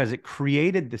 because it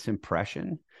created this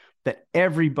impression that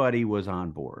everybody was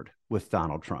on board with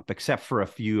Donald Trump, except for a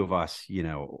few of us,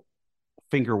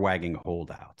 finger wagging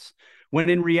holdouts. When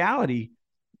in reality,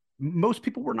 most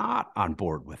people were not on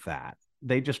board with that.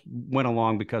 They just went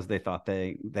along because they thought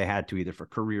they had to, either for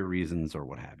career reasons or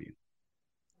what have you.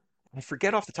 I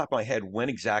forget off the top of my head when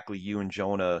exactly you and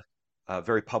Jonah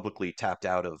very publicly tapped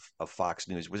out of Fox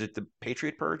News. Was it the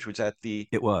Patriot Purge? Was that the?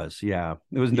 It was, yeah.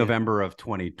 It was November of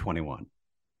 2021.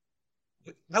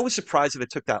 I was surprised that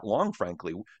it took that long,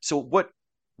 frankly. So what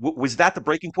was that the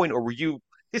breaking point, or were you?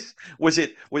 Was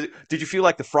it? Did you feel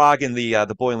like the frog in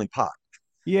the boiling pot?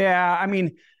 Yeah, I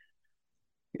mean,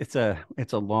 it's a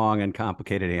long and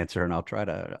complicated answer, and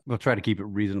we'll try to keep it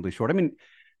reasonably short. I mean,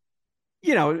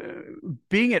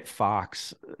 being at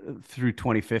Fox through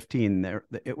 2015,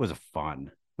 it was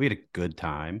fun. We had a good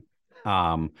time.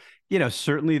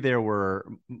 Certainly there were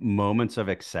moments of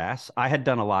excess. I had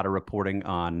done a lot of reporting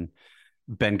on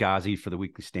Benghazi for the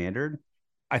Weekly Standard.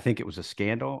 I think it was a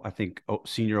scandal. I think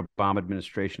senior Obama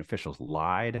administration officials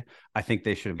lied. I think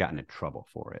they should have gotten in trouble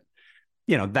for it.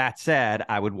 That said,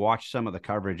 I would watch some of the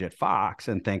coverage at Fox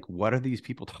and think, what are these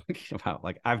people talking about?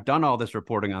 Like, I've done all this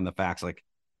reporting on the facts. Like,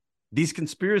 these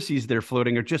conspiracies they're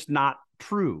floating are just not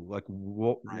true. Like,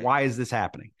 why is this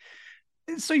happening?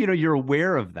 So, you're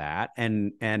aware of that.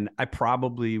 And I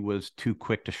probably was too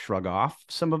quick to shrug off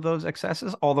some of those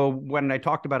excesses. Although when I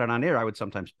talked about it on air, I would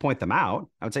sometimes point them out.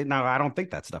 I would say, no, I don't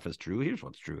think that stuff is true. Here's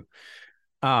what's true.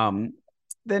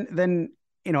 Then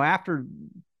after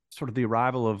sort of the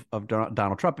arrival of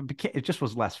Donald Trump, it just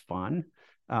was less fun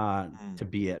to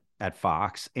be at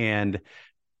Fox. And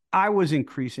I was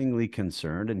increasingly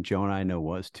concerned, and Jonah, I know,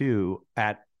 was too,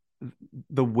 at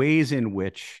the ways in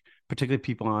which particularly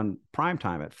people on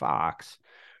primetime at Fox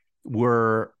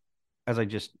were, as I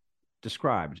just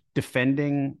described,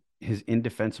 defending his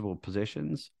indefensible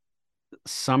positions,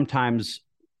 sometimes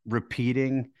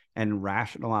repeating and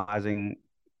rationalizing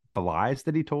the lies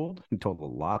that he told. He told a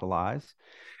lot of lies.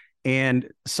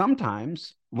 and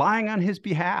sometimes lying on his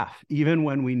behalf, even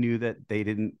when we knew that they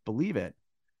didn't believe it.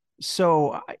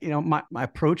 So, my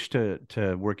approach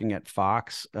to working at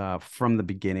Fox from the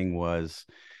beginning was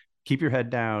keep your head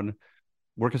down,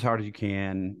 work as hard as you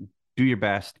can, do your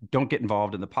best, don't get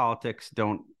involved in the politics,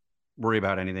 don't worry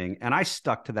about anything. And I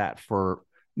stuck to that for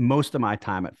most of my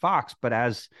time at Fox. But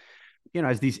as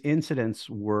these incidents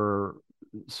were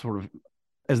sort of,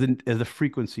 as the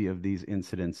frequency of these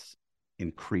incidents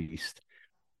increased,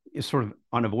 it's sort of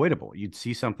unavoidable. You'd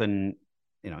see something,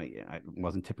 I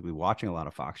wasn't typically watching a lot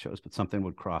of Fox shows, but something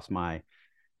would cross my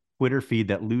Twitter feed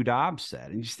that Lou Dobbs said,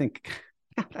 and you just think,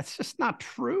 that's just not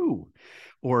true.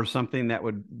 Or something that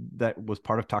was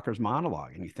part of Tucker's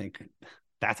monologue, and you think,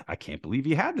 I can't believe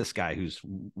he had this guy who's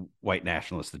white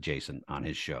nationalist adjacent on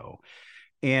his show.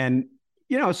 And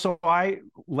so I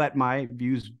let my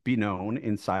views be known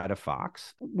inside of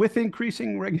Fox with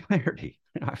increasing regularity.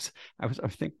 I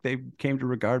think they came to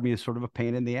regard me as sort of a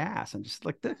pain in the ass, and just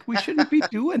like, we shouldn't be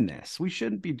doing this. We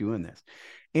shouldn't be doing this.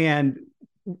 And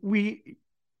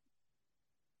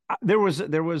there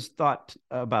was thought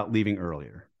about leaving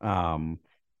earlier.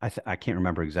 I can't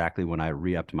remember exactly when I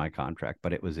re-upped my contract,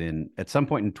 but it was at some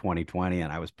point in 2020,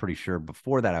 and I was pretty sure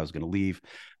before that I was going to leave.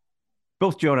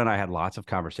 Both Jonah and I had lots of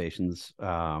conversations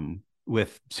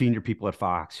with senior people at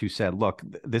Fox who said, look,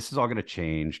 this is all going to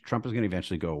change. Trump is going to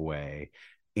eventually go away.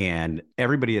 And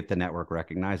everybody at the network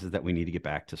recognizes that we need to get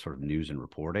back to sort of news and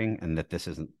reporting, and that this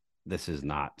is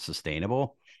not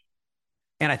sustainable.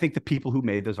 And I think the people who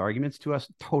made those arguments to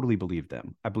us totally believed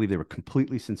them. I believe they were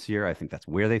completely sincere. I think that's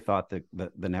where they thought the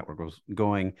network was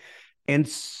going. And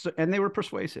they were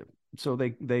persuasive. So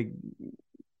they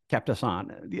kept us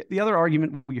on. The other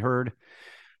argument we heard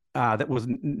that was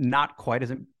not quite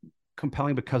as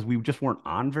compelling, because we just weren't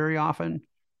on very often,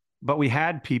 but we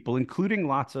had people, including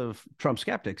lots of Trump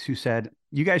skeptics, who said,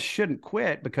 you guys shouldn't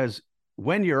quit, because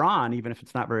when you're on, even if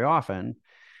it's not very often,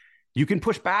 you can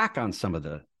push back on some of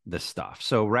this stuff.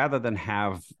 So rather than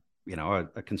have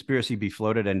a conspiracy be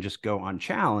floated and just go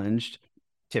unchallenged,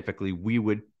 typically we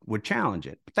would challenge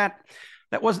it. But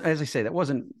that wasn't, as I say, that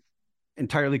wasn't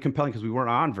entirely compelling, because we weren't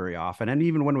on very often. And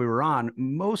even when we were on,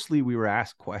 mostly we were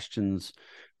asked questions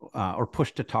or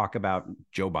pushed to talk about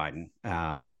Joe Biden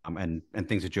and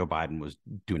things that Joe Biden was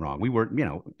doing wrong. We weren't,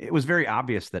 it was very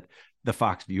obvious that the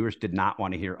Fox viewers did not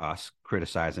want to hear us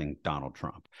criticizing Donald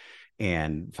Trump.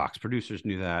 And Fox producers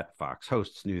knew that, Fox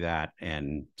hosts knew that.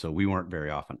 And so we weren't very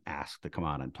often asked to come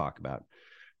on and talk about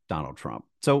Donald Trump.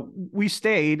 So we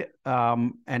stayed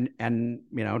and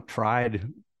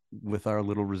tried with our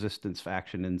little resistance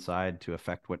faction inside to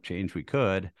affect what change we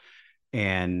could.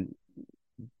 And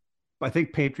I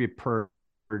think Patriot Purge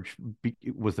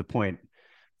was the point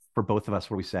for both of us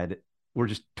where we said, we're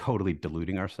just totally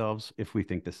deluding ourselves if we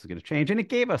think this is going to change. And it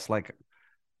gave us, like,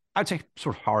 I'd say,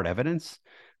 sort of hard evidence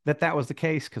that was the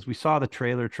case, because we saw the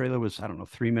trailer. Trailer was,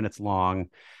 3 minutes long,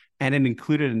 and it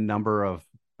included a number of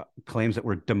claims that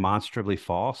were demonstrably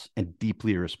false and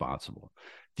deeply irresponsible.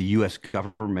 The U.S.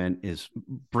 government is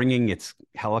bringing its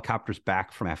helicopters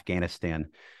back from Afghanistan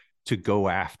to go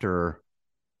after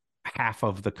half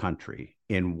of the country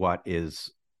in what is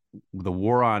the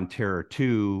war on terror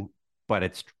 2, but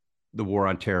it's the war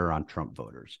on terror on Trump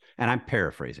voters. And I'm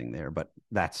paraphrasing there, but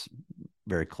that's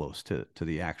very close to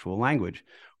the actual language.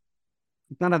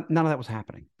 None of that was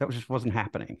happening. That just wasn't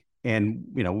happening. And,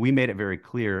 we made it very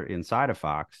clear inside of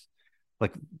Fox,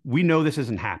 like, we know this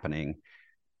isn't happening.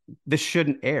 This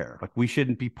shouldn't air. Like, we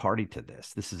shouldn't be party to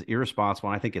this. This is irresponsible.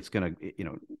 And I think it's going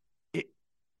to,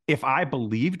 if I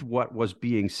believed what was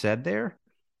being said there,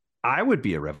 I would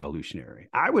be a revolutionary.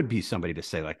 I would be somebody to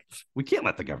say, like, we can't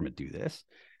let the government do this.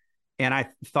 And I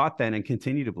thought then, and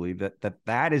continue to believe,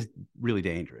 that is really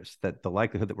dangerous, that the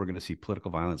likelihood that we're going to see political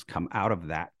violence come out of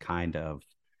that kind of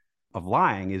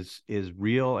lying is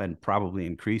real and probably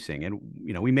increasing. And,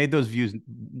 we made those views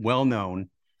well known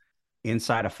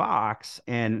inside of Fox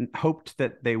and hoped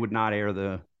that they would not air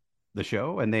the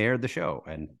show, and they aired the show.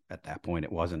 And at that point,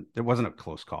 there wasn't a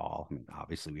close call. I mean,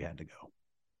 obviously we had to go.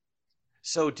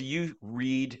 So do you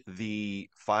read the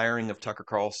firing of Tucker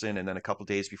Carlson, and then a couple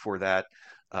days before that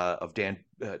of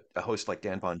a host like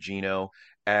Dan Bongino,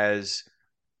 as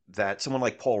that someone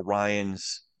like Paul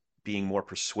Ryan's being more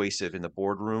persuasive in the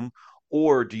boardroom?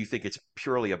 Or do you think it's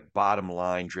purely a bottom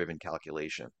line driven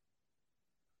calculation?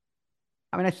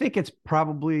 I mean, I think it's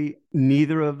probably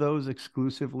neither of those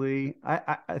exclusively.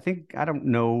 I think, I don't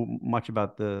know much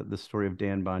about the story of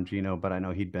Dan Bongino, but I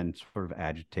know he'd been sort of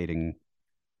agitating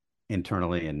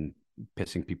internally and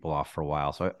pissing people off for a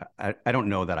while. So I don't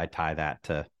know that I tie that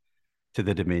to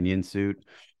the Dominion suit.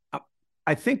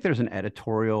 I think there's an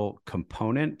editorial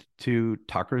component to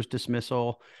Tucker's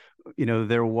dismissal.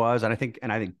 There was, and I think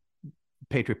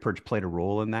Patriot Purge played a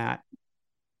role in that.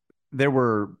 There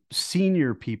were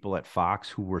senior people at Fox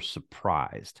who were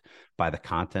surprised by the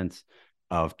contents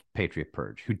of Patriot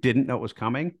Purge, who didn't know it was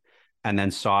coming and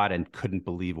then saw it and couldn't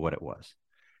believe what it was.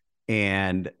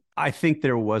 And I think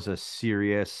there was a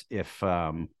serious, if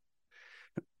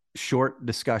short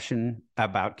discussion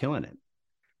about killing it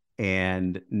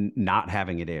and not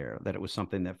having it air, that it was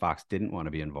something that Fox didn't want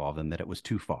to be involved in, that it was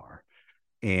too far.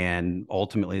 And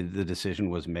ultimately, the decision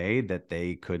was made that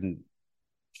they couldn't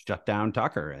shut down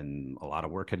Tucker, and a lot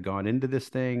of work had gone into this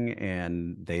thing,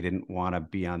 and they didn't want to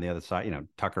be on the other side.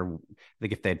 Tucker, I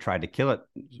think if they had tried to kill it,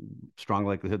 strong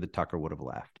likelihood that Tucker would have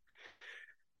left.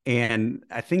 And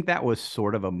I think that was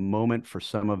sort of a moment for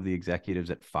some of the executives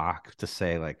at Fox to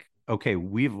say, like, okay,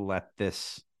 we've let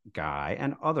this guy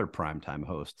and other primetime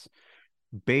hosts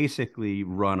basically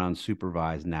run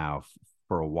unsupervised now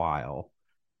for a while,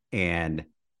 and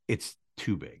it's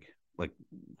too big. Like,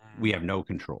 we have no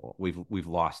control. We've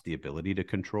lost the ability to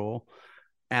control.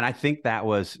 And I think it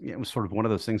was sort of one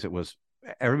of those things that was,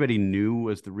 everybody knew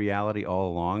was the reality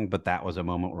all along, but that was a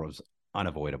moment where it was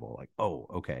unavoidable. Like, oh,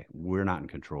 okay, we're not in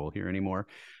control here anymore.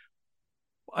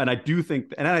 And I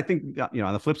think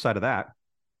on the flip side of that,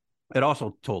 it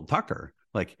also told Tucker,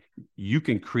 like, you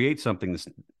can create something that's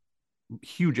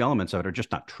huge elements of it are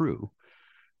just not true,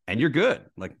 and you're good.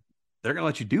 Like, they're going to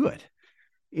let you do it.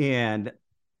 And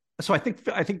so I think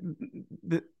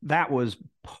that was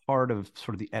part of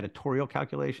sort of the editorial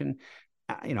calculation.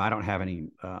 I don't have any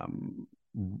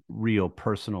real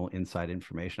personal inside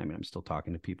information. I mean, I'm still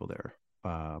talking to people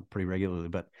there pretty regularly,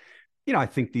 but I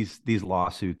think these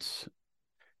lawsuits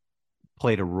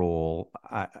played a role.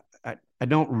 I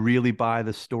don't really buy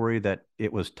the story that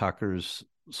it was Tucker's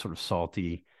sort of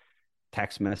salty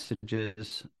text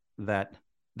messages that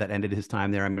ended his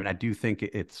time there. I mean, I do think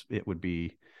it would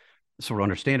be sort of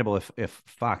understandable if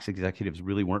Fox executives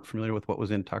really weren't familiar with what was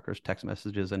in Tucker's text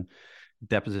messages and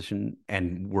deposition,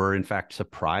 and were in fact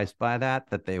surprised by that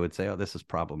they would say, oh, this is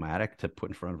problematic to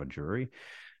put in front of a jury.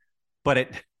 But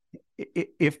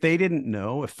if they didn't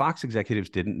know, if Fox executives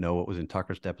didn't know what was in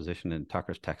Tucker's deposition and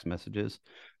Tucker's text messages,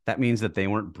 that means that they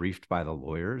weren't briefed by the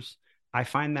lawyers. I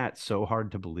find that so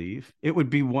hard to believe. It would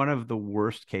be one of the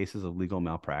worst cases of legal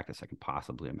malpractice I could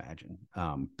possibly imagine.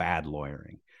 Bad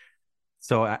lawyering.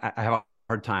 So I have a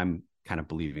hard time kind of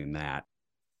believing that.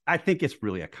 I think it's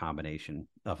really a combination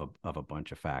of a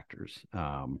bunch of factors.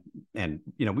 And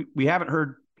we haven't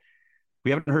heard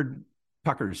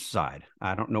Tucker's side.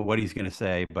 I don't know what he's going to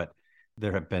say, but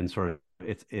there have been sort of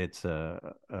it's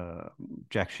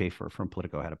Jack Schaefer from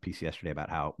Politico had a piece yesterday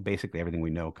about how basically everything we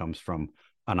know comes from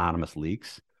anonymous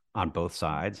leaks on both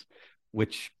sides,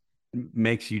 which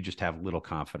makes you just have little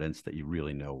confidence that you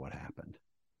really know what happened.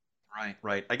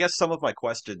 Right. I guess some of my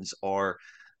questions are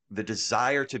the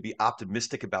desire to be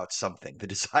optimistic about something, the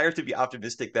desire to be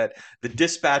optimistic that the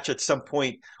Dispatch at some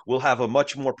point will have a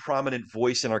much more prominent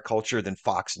voice in our culture than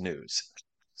Fox News.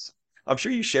 I'm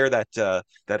sure you share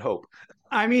that hope.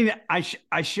 I mean,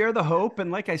 I share the hope,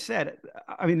 and like I said,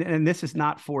 I mean, and this is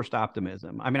not forced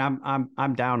optimism. I mean,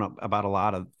 I'm down about a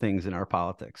lot of things in our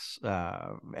politics,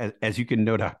 as you can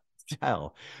no doubt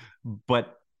tell,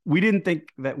 but we didn't think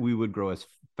that we would grow as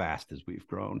fast as we've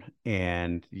grown,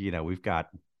 and we've got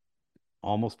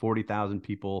almost 40,000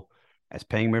 people as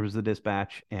paying members of the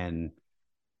Dispatch, and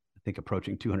I think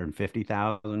approaching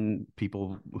 250,000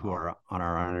 people who are on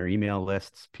our email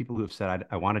lists, people who have said,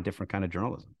 I want a different kind of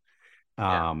journalism.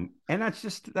 And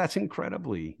that's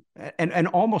incredibly, and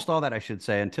almost all that, I should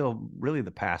say, until really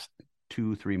the past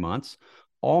 2-3 months,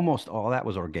 almost all that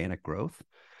was organic growth.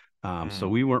 So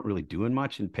we weren't really doing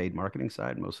much in paid marketing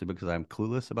side, mostly because I'm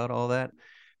clueless about all that.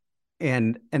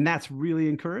 And that's really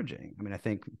encouraging. I mean, I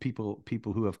think people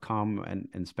who have come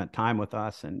and spent time with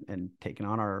us and taken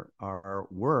on our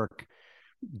work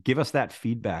give us that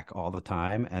feedback all the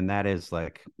time. And that is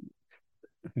like,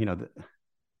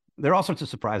 there are all sorts of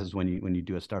surprises when you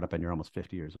do a startup and you're almost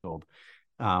 50 years old.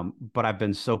 But I've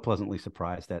been so pleasantly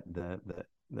surprised at the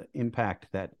impact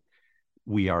that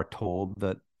we are told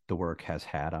that the work has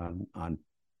had on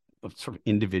sort of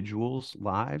individuals'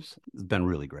 lives. It's been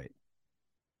really great.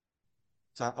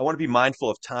 So I want to be mindful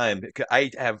of time.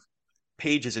 I have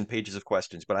pages and pages of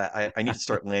questions, but I need to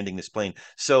start landing this plane.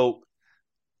 So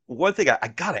one thing I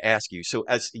got to ask you, so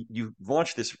as you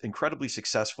launched this incredibly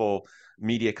successful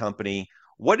media company,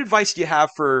 what advice do you have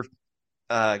for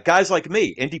guys like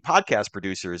me, indie podcast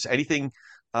producers?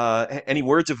 Any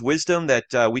words of wisdom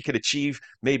that we could achieve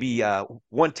maybe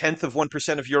 1/10 of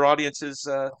 1% of your audience's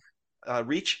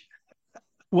reach?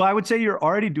 Well, I would say you're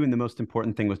already doing the most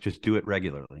important thing, was just do it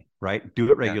regularly, right? Do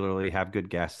it Yeah. regularly, have good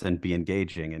guests, and be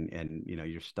engaging. And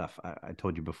your stuff. I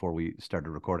told you before we started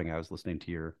recording, I was listening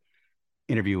to your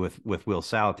interview with Will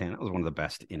Salatin. It was one of the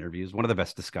best interviews, one of the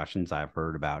best discussions I've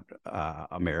heard about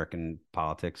American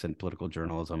politics and political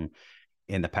journalism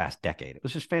in the past decade. It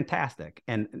was just fantastic.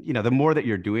 And the more that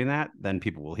you're doing that, then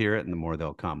people will hear it, and the more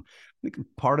they'll come. I think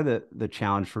part of the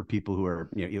challenge for people who are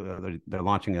they're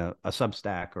launching a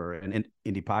Substack or an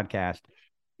indie podcast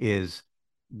is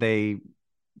they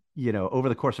over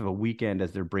the course of a weekend,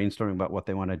 as they're brainstorming about what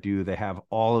they want to do, they have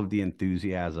all of the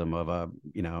enthusiasm of a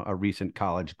recent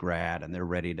college grad, and they're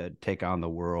ready to take on the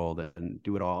world and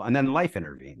do it all. And then life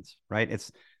intervenes, right?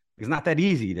 It's not that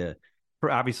easy to.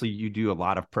 Obviously, you do a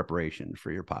lot of preparation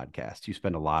for your podcast. You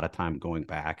spend a lot of time going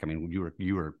back. I mean,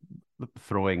 you were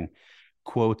throwing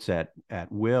quotes at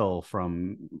Will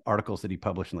from articles that he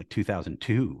published in like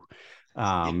 2002.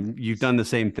 You've done the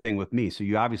same thing with me, so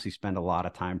you obviously spend a lot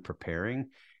of time preparing.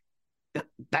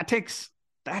 That takes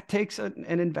an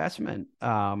investment,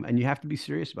 and you have to be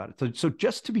serious about it. So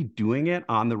just to be doing it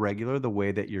on the regular, the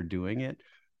way that you're doing it,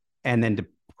 and then to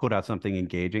put out something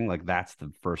engaging, like that's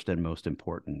the first and most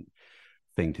important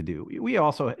thing to do. We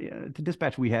also, to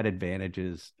Dispatch, we had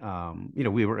advantages.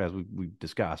 We were, as we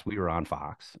discussed, we were on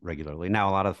Fox regularly. Now,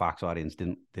 a lot of the Fox audience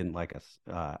didn't like us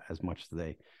as much as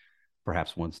they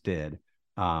perhaps once did.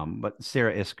 But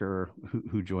Sarah Isker,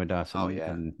 who joined us,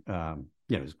 and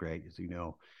it was great, as you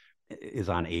know, is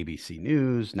on ABC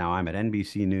News. Now I'm at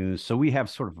NBC News. So we have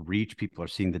sort of reach. People are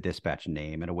seeing the Dispatch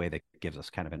name in a way that gives us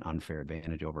kind of an unfair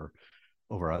advantage over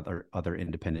other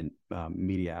independent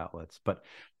media outlets. But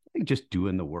I think just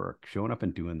doing the work, showing up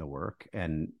and doing the work,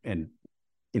 and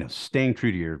staying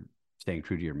true to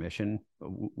your mission.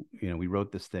 We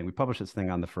wrote this thing, we published this thing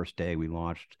on the first day we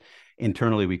launched.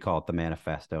 Internally, we call it the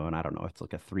manifesto, and I don't know, it's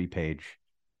like a 3-page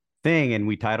thing, and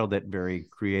we titled it very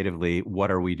creatively,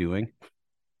 "What Are We Doing?"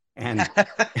 And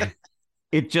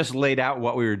it just laid out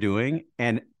what we were doing.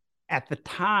 And at the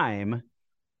time,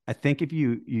 I think if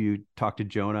you talk to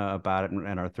Jonah about it,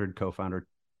 and our third co-founder,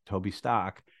 Toby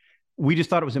Stock, we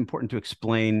just thought it was important to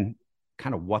explain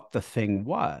kind of what the thing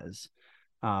was.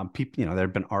 People, there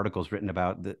had been articles written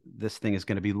about that this thing is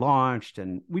going to be launched,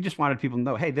 and we just wanted people to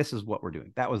know, hey, this is what we're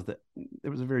doing. There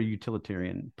was a very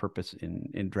utilitarian purpose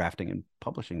in drafting and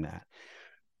publishing that.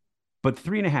 But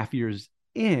 3.5 years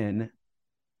in,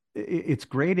 its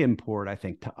great import, I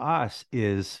think, to us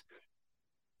is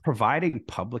providing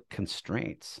public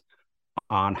constraints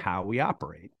on how we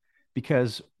operate,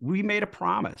 because we made a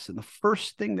promise in the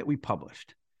first thing that we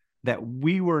published that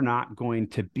we were not going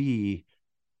to be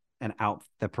an outfit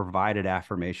that provided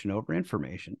affirmation over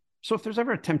information. So if there's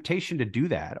ever a temptation to do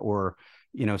that, or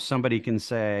somebody can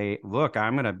say, look,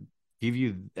 I'm going to give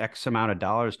you X amount of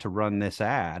dollars to run this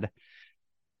ad,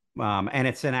 and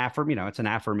it's an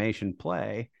affirmation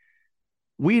play,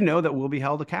 we know that we'll be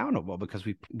held accountable because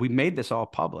we made this all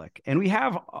public. And we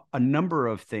have a number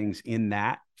of things in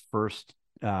that first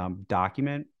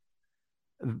document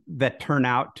that turn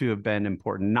out to have been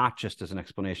important, not just as an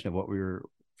explanation of what we were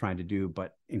trying to do,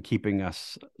 but in keeping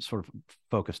us sort of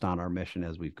focused on our mission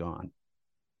as we've gone.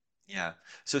 Yeah.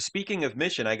 So speaking of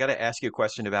mission, I got to ask you a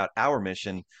question about our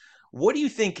mission. What do you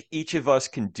think each of us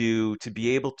can do to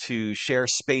be able to share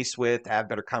space with, have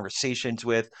better conversations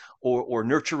with, or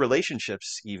nurture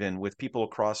relationships even with people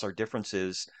across our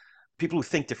differences, people who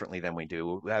think differently than we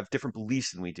do, who have different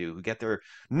beliefs than we do, who get their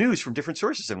news from different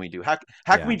sources than we do? How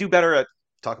can we do better at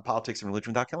talking politics and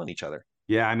religion without killing each other?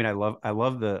 Yeah, I mean, I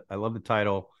love the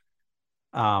title,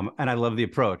 and I love the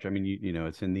approach. I mean,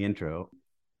 it's in the intro.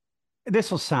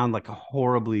 This will sound like a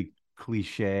horribly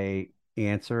cliche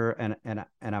answer, and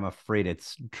I'm afraid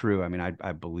it's true. I mean,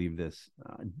 I believe this,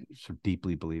 so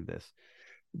deeply believe this.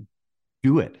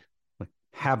 Do it. Like,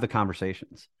 have the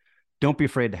conversations. Don't be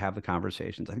afraid to have the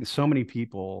conversations. I think so many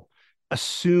people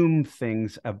assume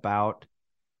things about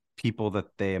people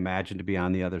that they imagine to be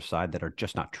on the other side that are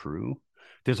just not true.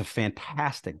 There's a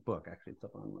fantastic book, actually, it's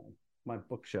up on my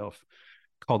bookshelf,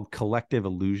 called Collective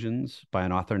Illusions by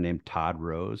an author named Todd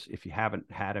Rose. If you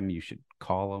haven't had him, you should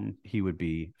call him. He would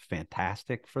be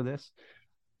fantastic for this.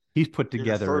 He's put together.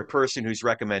 You're the third person who's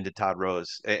recommended Todd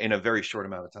Rose in a very short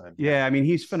amount of time. Yeah, I mean,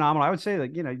 he's phenomenal. I would say,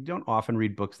 like, you don't often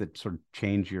read books that sort of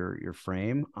change your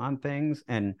frame on things,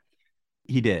 and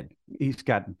he did. He's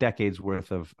got decades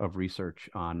worth of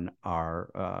research on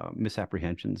our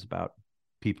misapprehensions about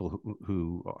people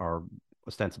who are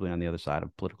ostensibly on the other side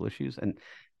of political issues. And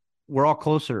we're all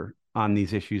closer on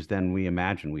these issues than we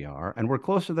imagine we are. And we're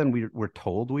closer than we're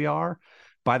told we are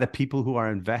by the people who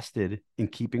are invested in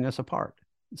keeping us apart.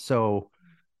 So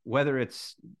whether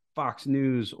it's Fox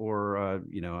News or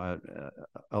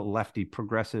a lefty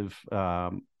progressive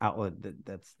outlet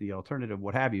that's the alternative,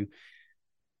 what have you,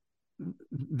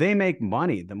 they make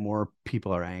money the more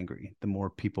people are angry, the more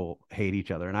people hate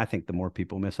each other, and I think the more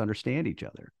people misunderstand each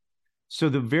other. So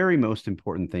the very most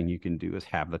important thing you can do is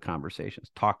have the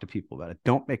conversations, talk to people about it.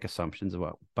 Don't make assumptions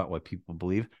about what people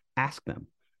believe. Ask them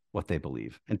what they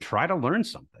believe and try to learn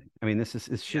something. I mean, this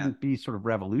shouldn't be sort of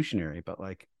revolutionary, but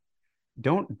like,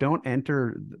 don't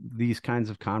enter these kinds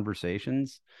of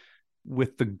conversations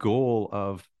with the goal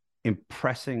of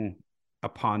impressing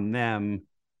upon them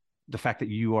the fact that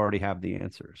you already have the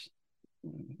answers.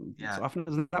 Yeah. So often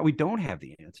as not, we don't have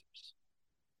the answers.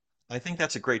 I think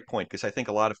that's a great point because I think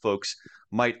a lot of folks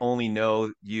might only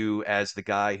know you as the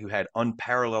guy who had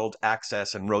unparalleled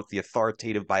access and wrote the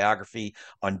authoritative biography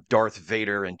on Darth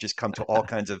Vader and just come to all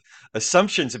kinds of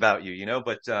assumptions about you,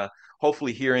 but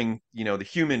hopefully hearing, the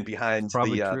human behind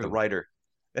Probably the true. writer.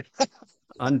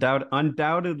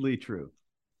 Undoubtedly true.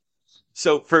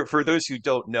 So for those who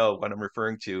don't know, what I'm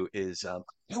referring to is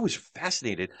I was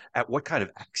fascinated at what kind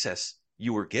of access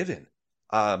you were given.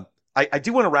 I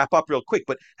do want to wrap up real quick,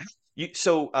 but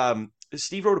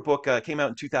Steve wrote a book, came out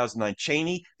in 2009,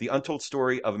 Cheney, The Untold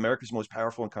Story of America's Most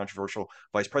Powerful and Controversial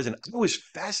Vice President. I was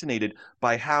fascinated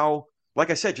by how, like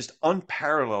I said, just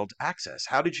unparalleled access.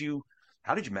 How did you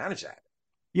manage that?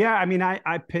 Yeah, I mean,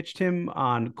 I pitched him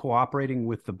on cooperating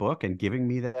with the book and giving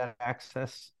me that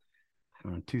access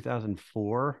in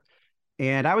 2004.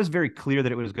 And I was very clear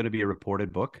that it was going to be a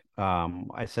reported book.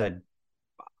 I said,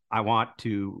 I want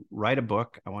to write a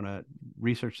book. I want to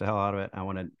research the hell out of it. I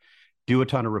want to do a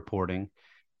ton of reporting.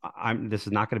 This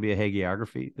is not going to be a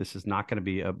hagiography. This is not going to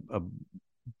be a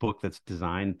book that's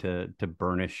designed to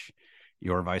burnish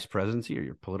your vice presidency or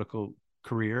your political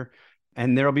career.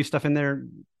 And there'll be stuff in there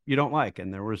you don't like.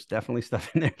 And there was definitely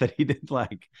stuff in there that he didn't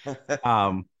like.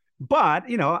 But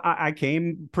I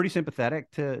came pretty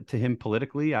sympathetic to him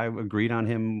politically. I agreed on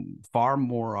him far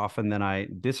more often than I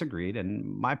disagreed, and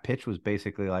my pitch was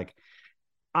basically like,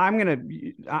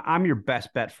 I'm your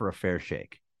best bet for a fair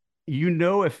shake.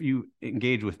 If you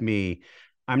engage with me,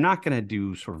 I'm not going to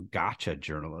do sort of gotcha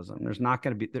journalism. There's not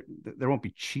going to be there won't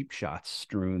be cheap shots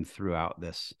strewn throughout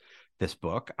this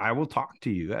book. I will talk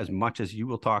to you as much as you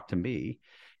will talk to me,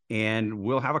 and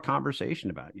we'll have a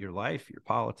conversation about your life, your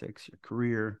politics, your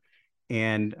career.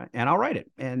 And I'll write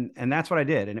it. And that's what I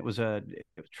did. And it was a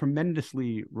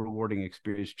tremendously rewarding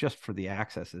experience just for the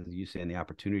access, as you say, and the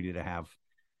opportunity to have,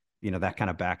 that kind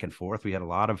of back and forth. We had a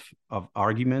lot of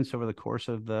arguments over the course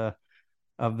of the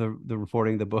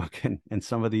reporting of the book and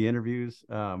some of the interviews,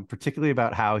 particularly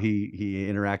about how he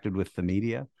interacted with the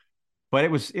media. But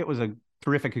it was a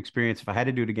terrific experience. If I had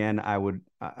to do it again, I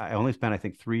only spent, I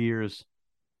think, 3 years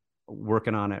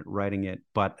working on it, writing it,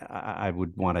 but I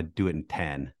would want to do it in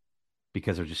 10.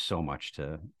 Because there's just so much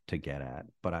to get at.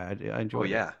 But I enjoy. Oh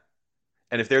yeah.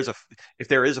 And if there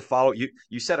is a follow,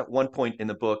 you said at one point in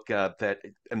the book that,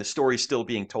 and the story's still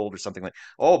being told or something like,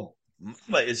 oh,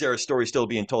 is there a story still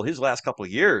being told? His last couple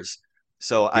of years.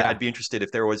 So I'd be interested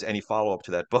if there was any follow up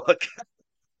to that book.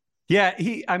 Yeah,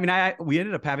 we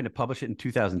ended up having to publish it in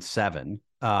 2007.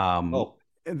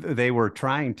 They were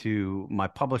my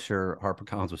publisher,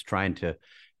 HarperCollins, was trying to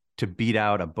beat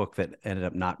out a book that ended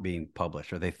up not being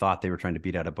published, or they thought they were trying to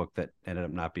beat out a book that ended up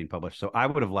not being published. So I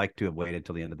would have liked to have waited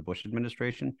till the end of the Bush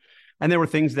administration. And there were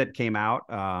things that came out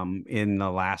in the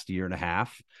last year and a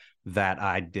half that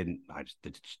I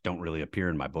just don't really appear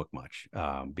in my book much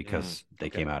because they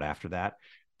came out after that.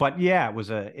 But yeah,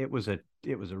 it was a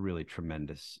really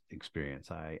tremendous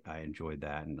experience. I enjoyed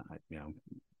that, and I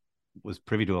was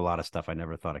privy to a lot of stuff I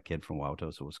never thought a kid from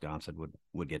Wauwatosa, Wisconsin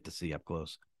would get to see up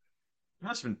close. You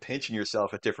must have been pinching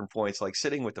yourself at different points, like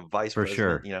sitting with the vice For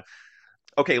president. sure.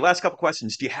 Okay, last couple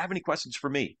questions. Do you have any questions for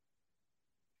me?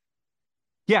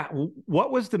 Yeah.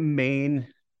 What was the main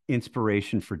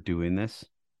inspiration for doing this?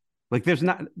 Like, there's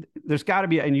got to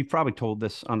be, and you've probably told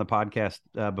this on the podcast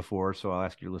before, so I'll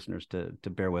ask your listeners to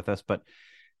bear with us. But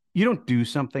you don't do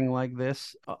something like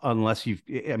this unless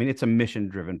it's a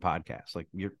mission-driven podcast. Like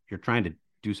you're trying to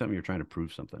do something, you're trying to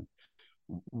prove something.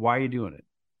 Why are you doing it?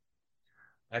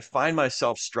 I find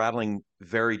myself straddling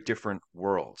very different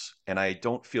worlds, and I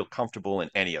don't feel comfortable in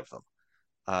any of them.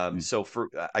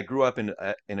 I grew up in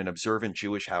an observant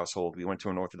Jewish household. We went to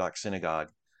an Orthodox synagogue.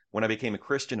 When I became a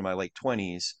Christian in my late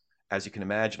 20s, as you can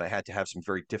imagine, I had to have some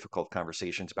very difficult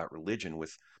conversations about religion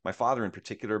with my father in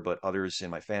particular, but others in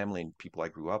my family and people I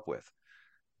grew up with.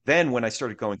 Then, when I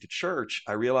started going to church,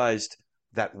 I realized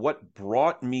that what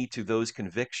brought me to those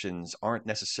convictions aren't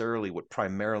necessarily what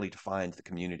primarily defined the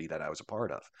community that I was a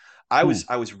part of. I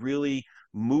was really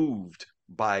moved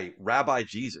by Rabbi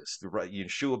Jesus,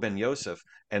 Yeshua ben Yosef,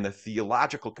 and the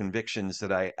theological convictions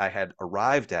that I had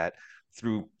arrived at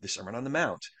through the Sermon on the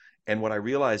Mount. And what I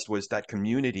realized was that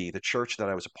community, the church that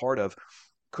I was a part of,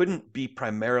 couldn't be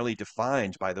primarily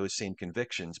defined by those same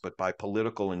convictions, but by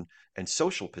political and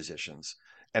social positions.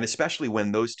 And especially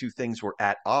when those two things were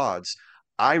at odds,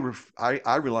 I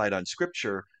relied on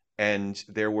scripture, and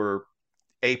there were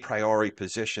a priori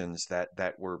positions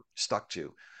that were stuck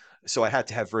to. So I had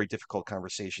to have very difficult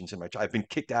conversations in my. I've been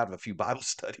kicked out of a few Bible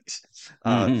studies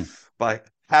by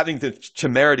having the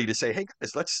temerity to say, "Hey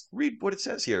guys, let's read what it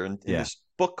says here in this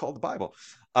book called the Bible."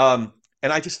 And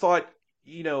I just thought,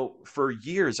 for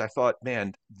years I thought,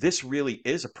 man, this really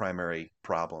is a primary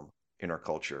problem in our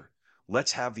culture.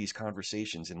 Let's have these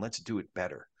conversations and let's do it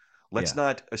better. Let's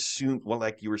not assume, well,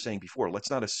 like you were saying before, let's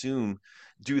not assume,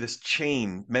 do this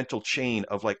mental chain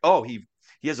of like, oh, he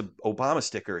has an Obama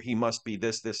sticker, he must be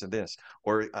this, this, and this,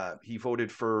 or he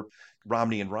voted for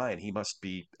Romney and Ryan, he must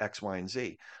be X, Y, and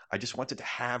Z. I just wanted to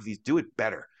have these, do it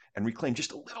better, and reclaim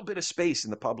just a little bit of space in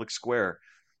the public square.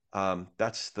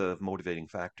 That's the motivating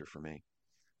factor for me.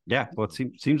 Yeah, well, it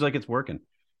seems like it's working.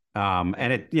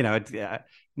 And it,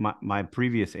 my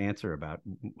previous answer about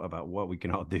what we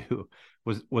can all do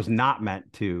was not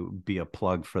meant to be a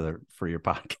plug for your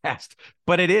podcast,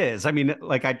 but it is. I mean,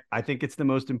 like I think it's the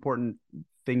most important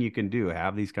thing you can do.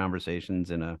 Have these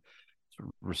conversations in a sort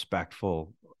of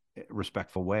respectful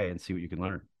way and see what you can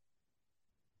learn.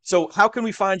 So how can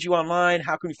we find you online?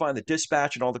 How can we find the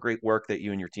Dispatch and all the great work that you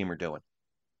and your team are doing?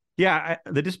 Yeah,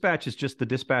 the Dispatch is just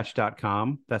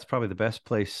thedispatch.com. That's probably the best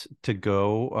place to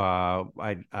go.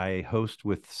 I host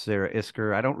with Sarah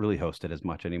Isker. I don't really host it as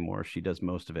much anymore. She does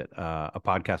most of it. A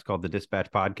podcast called The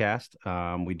Dispatch Podcast.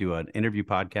 We do an interview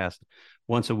podcast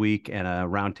once a week and a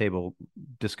roundtable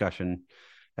discussion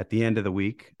at the end of the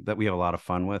week that we have a lot of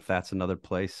fun with. That's another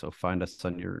place. So find us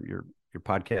on your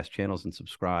podcast channels and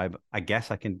subscribe. I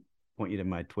guess I can point you to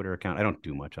my Twitter account. I don't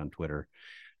do much on Twitter.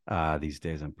 These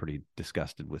days, I'm pretty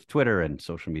disgusted with Twitter and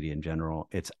social media in general.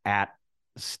 It's at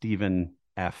Stephen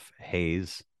F.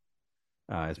 Hayes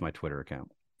is my Twitter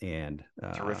account. And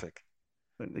terrific.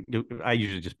 I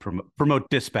usually just promote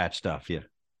Dispatch stuff. Yeah.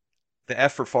 The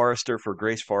F for Forrester, for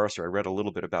Grace Forrester. I read a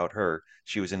little bit about her.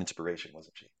 She was an inspiration,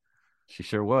 wasn't she? She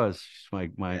sure was. She's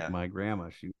my grandma.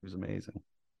 She was amazing.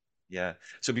 Yeah.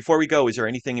 So before we go, is there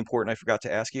anything important I forgot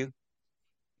to ask you?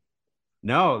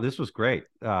 No, this was great.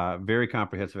 Very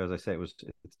comprehensive. As I say,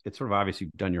 it's sort of obvious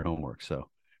you've done your homework. So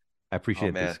I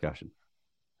appreciate the discussion.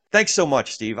 Thanks so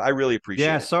much, Steve. I really appreciate it.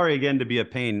 Yeah, sorry again to be a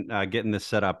pain getting this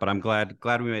set up, but I'm glad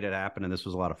we made it happen, and this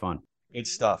was a lot of fun. Good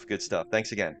stuff. Good stuff.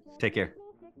 Thanks again. Take care.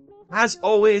 As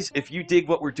always, if you dig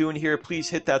what we're doing here, please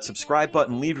hit that subscribe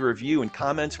button, leave a review and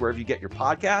comments wherever you get your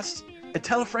podcasts. And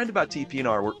tell a friend about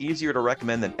TPNR. We're easier to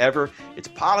recommend than ever. It's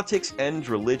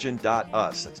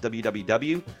politicsendreligion.us. That's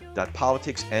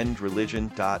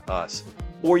www.politicsendreligion.us.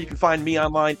 Or you can find me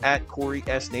online at Corey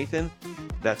S. Nathan.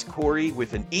 That's Corey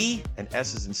with an E and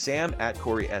S as in Sam, at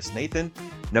Corey S. Nathan.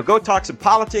 Now go talk some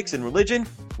politics and religion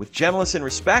with gentleness and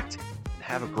respect, and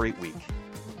have a great week.